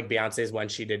 kind of like Beyonce's one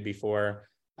she did before.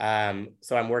 So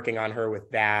I'm working on her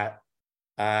with that.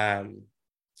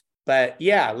 But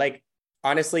yeah, like,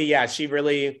 honestly, yeah,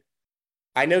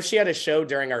 I know she had a show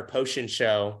during our Potion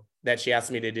show that she asked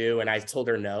me to do, and I told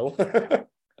her no.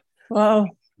 Wow.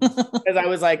 Because I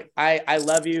was like, I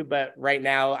love you, but right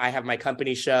now I have my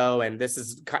company show, and this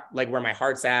is like where my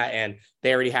heart's at, and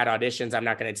they already had auditions. I'm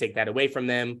not going to take that away from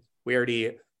them. We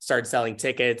already started selling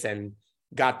tickets and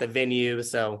got the venue,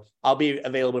 so I'll be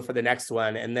available for the next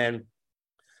one. And then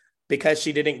because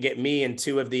she didn't get me and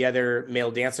 2 of the other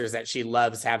male dancers that she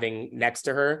loves having next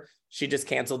to her, she just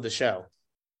canceled the show,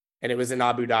 and it was in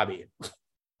Abu Dhabi.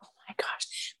 Oh my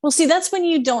gosh. Well, see, that's when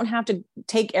you don't have to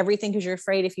take everything, because you're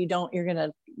afraid if you don't, you're going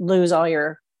to lose all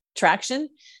your traction.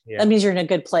 That means you're in a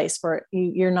good place where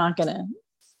you're not going to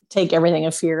take everything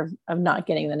in fear of not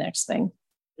getting the next thing.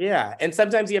 Yeah. And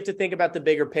sometimes you have to think about the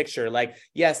bigger picture. Like,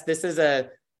 yes,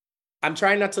 I'm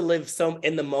trying not to live so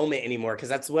in the moment anymore, because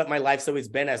that's what my life's always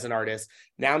been as an artist.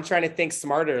 Now I'm trying to think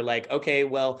smarter. Like, okay,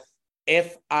 well,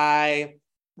 if I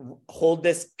hold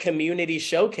this community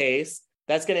showcase,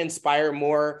 that's going to inspire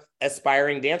more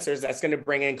aspiring dancers. That's going to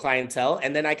bring in clientele.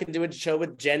 And then I can do a show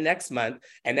with Jen next month.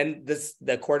 And then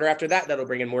the quarter after that, that'll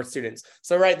bring in more students.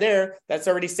 So right there, that's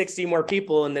already 60 more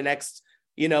people in the next,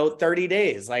 30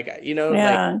 days. Like,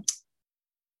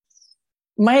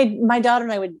 my daughter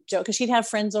and I would joke, because she'd have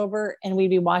friends over and we'd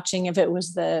be watching, if it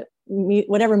was the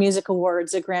whatever music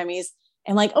awards, the Grammys,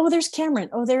 and like, oh, there's Cameron.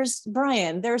 Oh, there's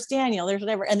Brian. There's Daniel. There's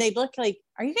whatever. And they'd look like,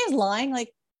 are you guys lying?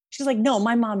 Like, she's like, no,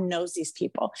 my mom knows these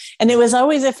people. And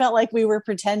it felt like we were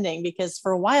pretending, because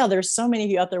for a while, there's so many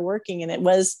of you out there working. And it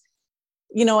was,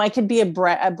 I could be a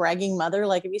bragging mother.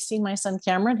 Like, have you seen my son,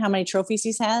 Cameron, how many trophies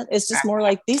he's had? It's just more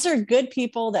like, these are good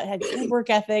people that had good work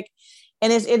ethic.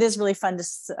 And it is really fun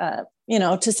to,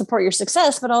 to support your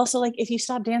success, but also like, if you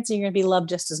stop dancing, you're going to be loved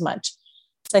just as much.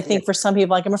 So I think for some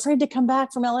people, like, I'm afraid to come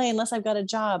back from LA unless I've got a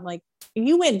job. Like, if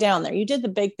you went down there, you did the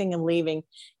big thing of leaving,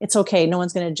 it's okay. No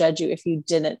one's going to judge you if you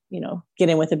didn't, get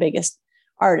in with the biggest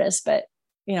artist. But,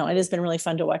 it has been really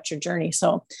fun to watch your journey.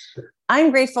 So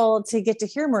I'm grateful to get to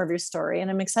hear more of your story. And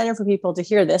I'm excited for people to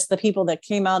hear this, the people that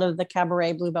came out of the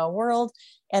cabaret Bluebell world.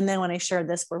 And then when I share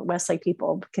this, where Westlake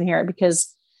people can hear it,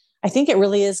 because I think it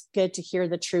really is good to hear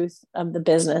the truth of the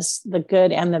business, the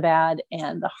good and the bad,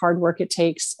 and the hard work it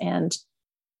takes, and,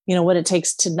 what it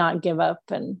takes to not give up.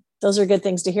 And those are good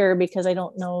things to hear, because I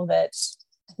don't know that,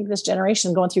 I think this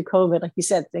generation going through COVID, like you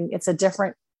said, it's a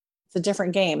different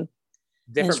game.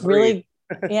 Different breed. Really,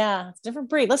 yeah, it's a different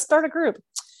breed. Let's start a group.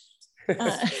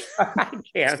 I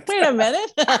can't. Wait a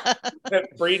minute.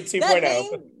 Breed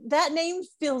 2.0. That name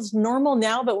feels normal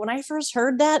now, but when I first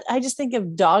heard that, I just think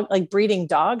of breeding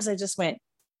dogs. I just went,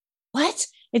 what?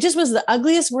 It just was the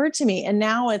ugliest word to me. And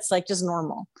now it's like just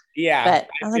normal. Yeah. But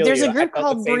I was like, there's a group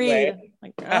called Breed.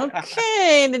 Like,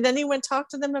 okay. Did anyone talk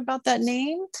to them about that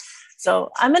name? So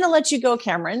I'm going to let you go,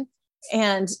 Cameron.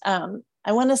 And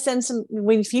I want to send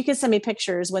if you could send me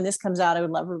pictures when this comes out, I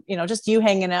would love, just you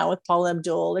hanging out with Paula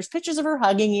Abdul. There's pictures of her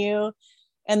hugging you.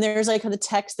 And there's like the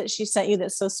text that she sent you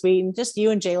that's so sweet, and just you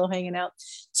and JLo hanging out.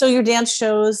 So your dance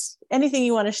shows, anything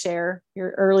you want to share, your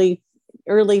early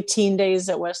teen days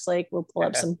at Westlake, we'll pull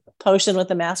up some potion with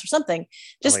the mask or something,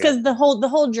 just because the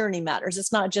whole journey matters.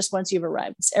 It's not just once you've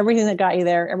arrived, it's everything that got you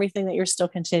there, everything that you're still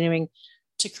continuing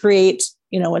to create,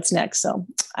 what's next. So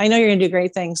I know you're going to do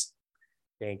great things.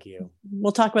 Thank you.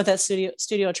 We'll talk about that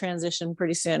studio transition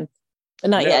pretty soon,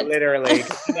 but not yet. Literally,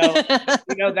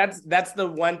 that's the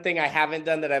one thing I haven't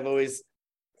done that I've always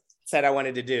said I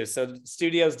wanted to do. So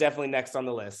studio's definitely next on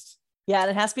the list. Yeah. And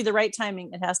it has to be the right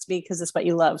timing. It has to be, because it's what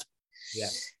you love.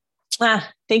 Yeah.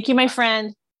 Thank you, my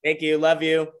friend. Thank you. Love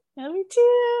you. Love you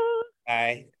too.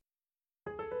 Bye.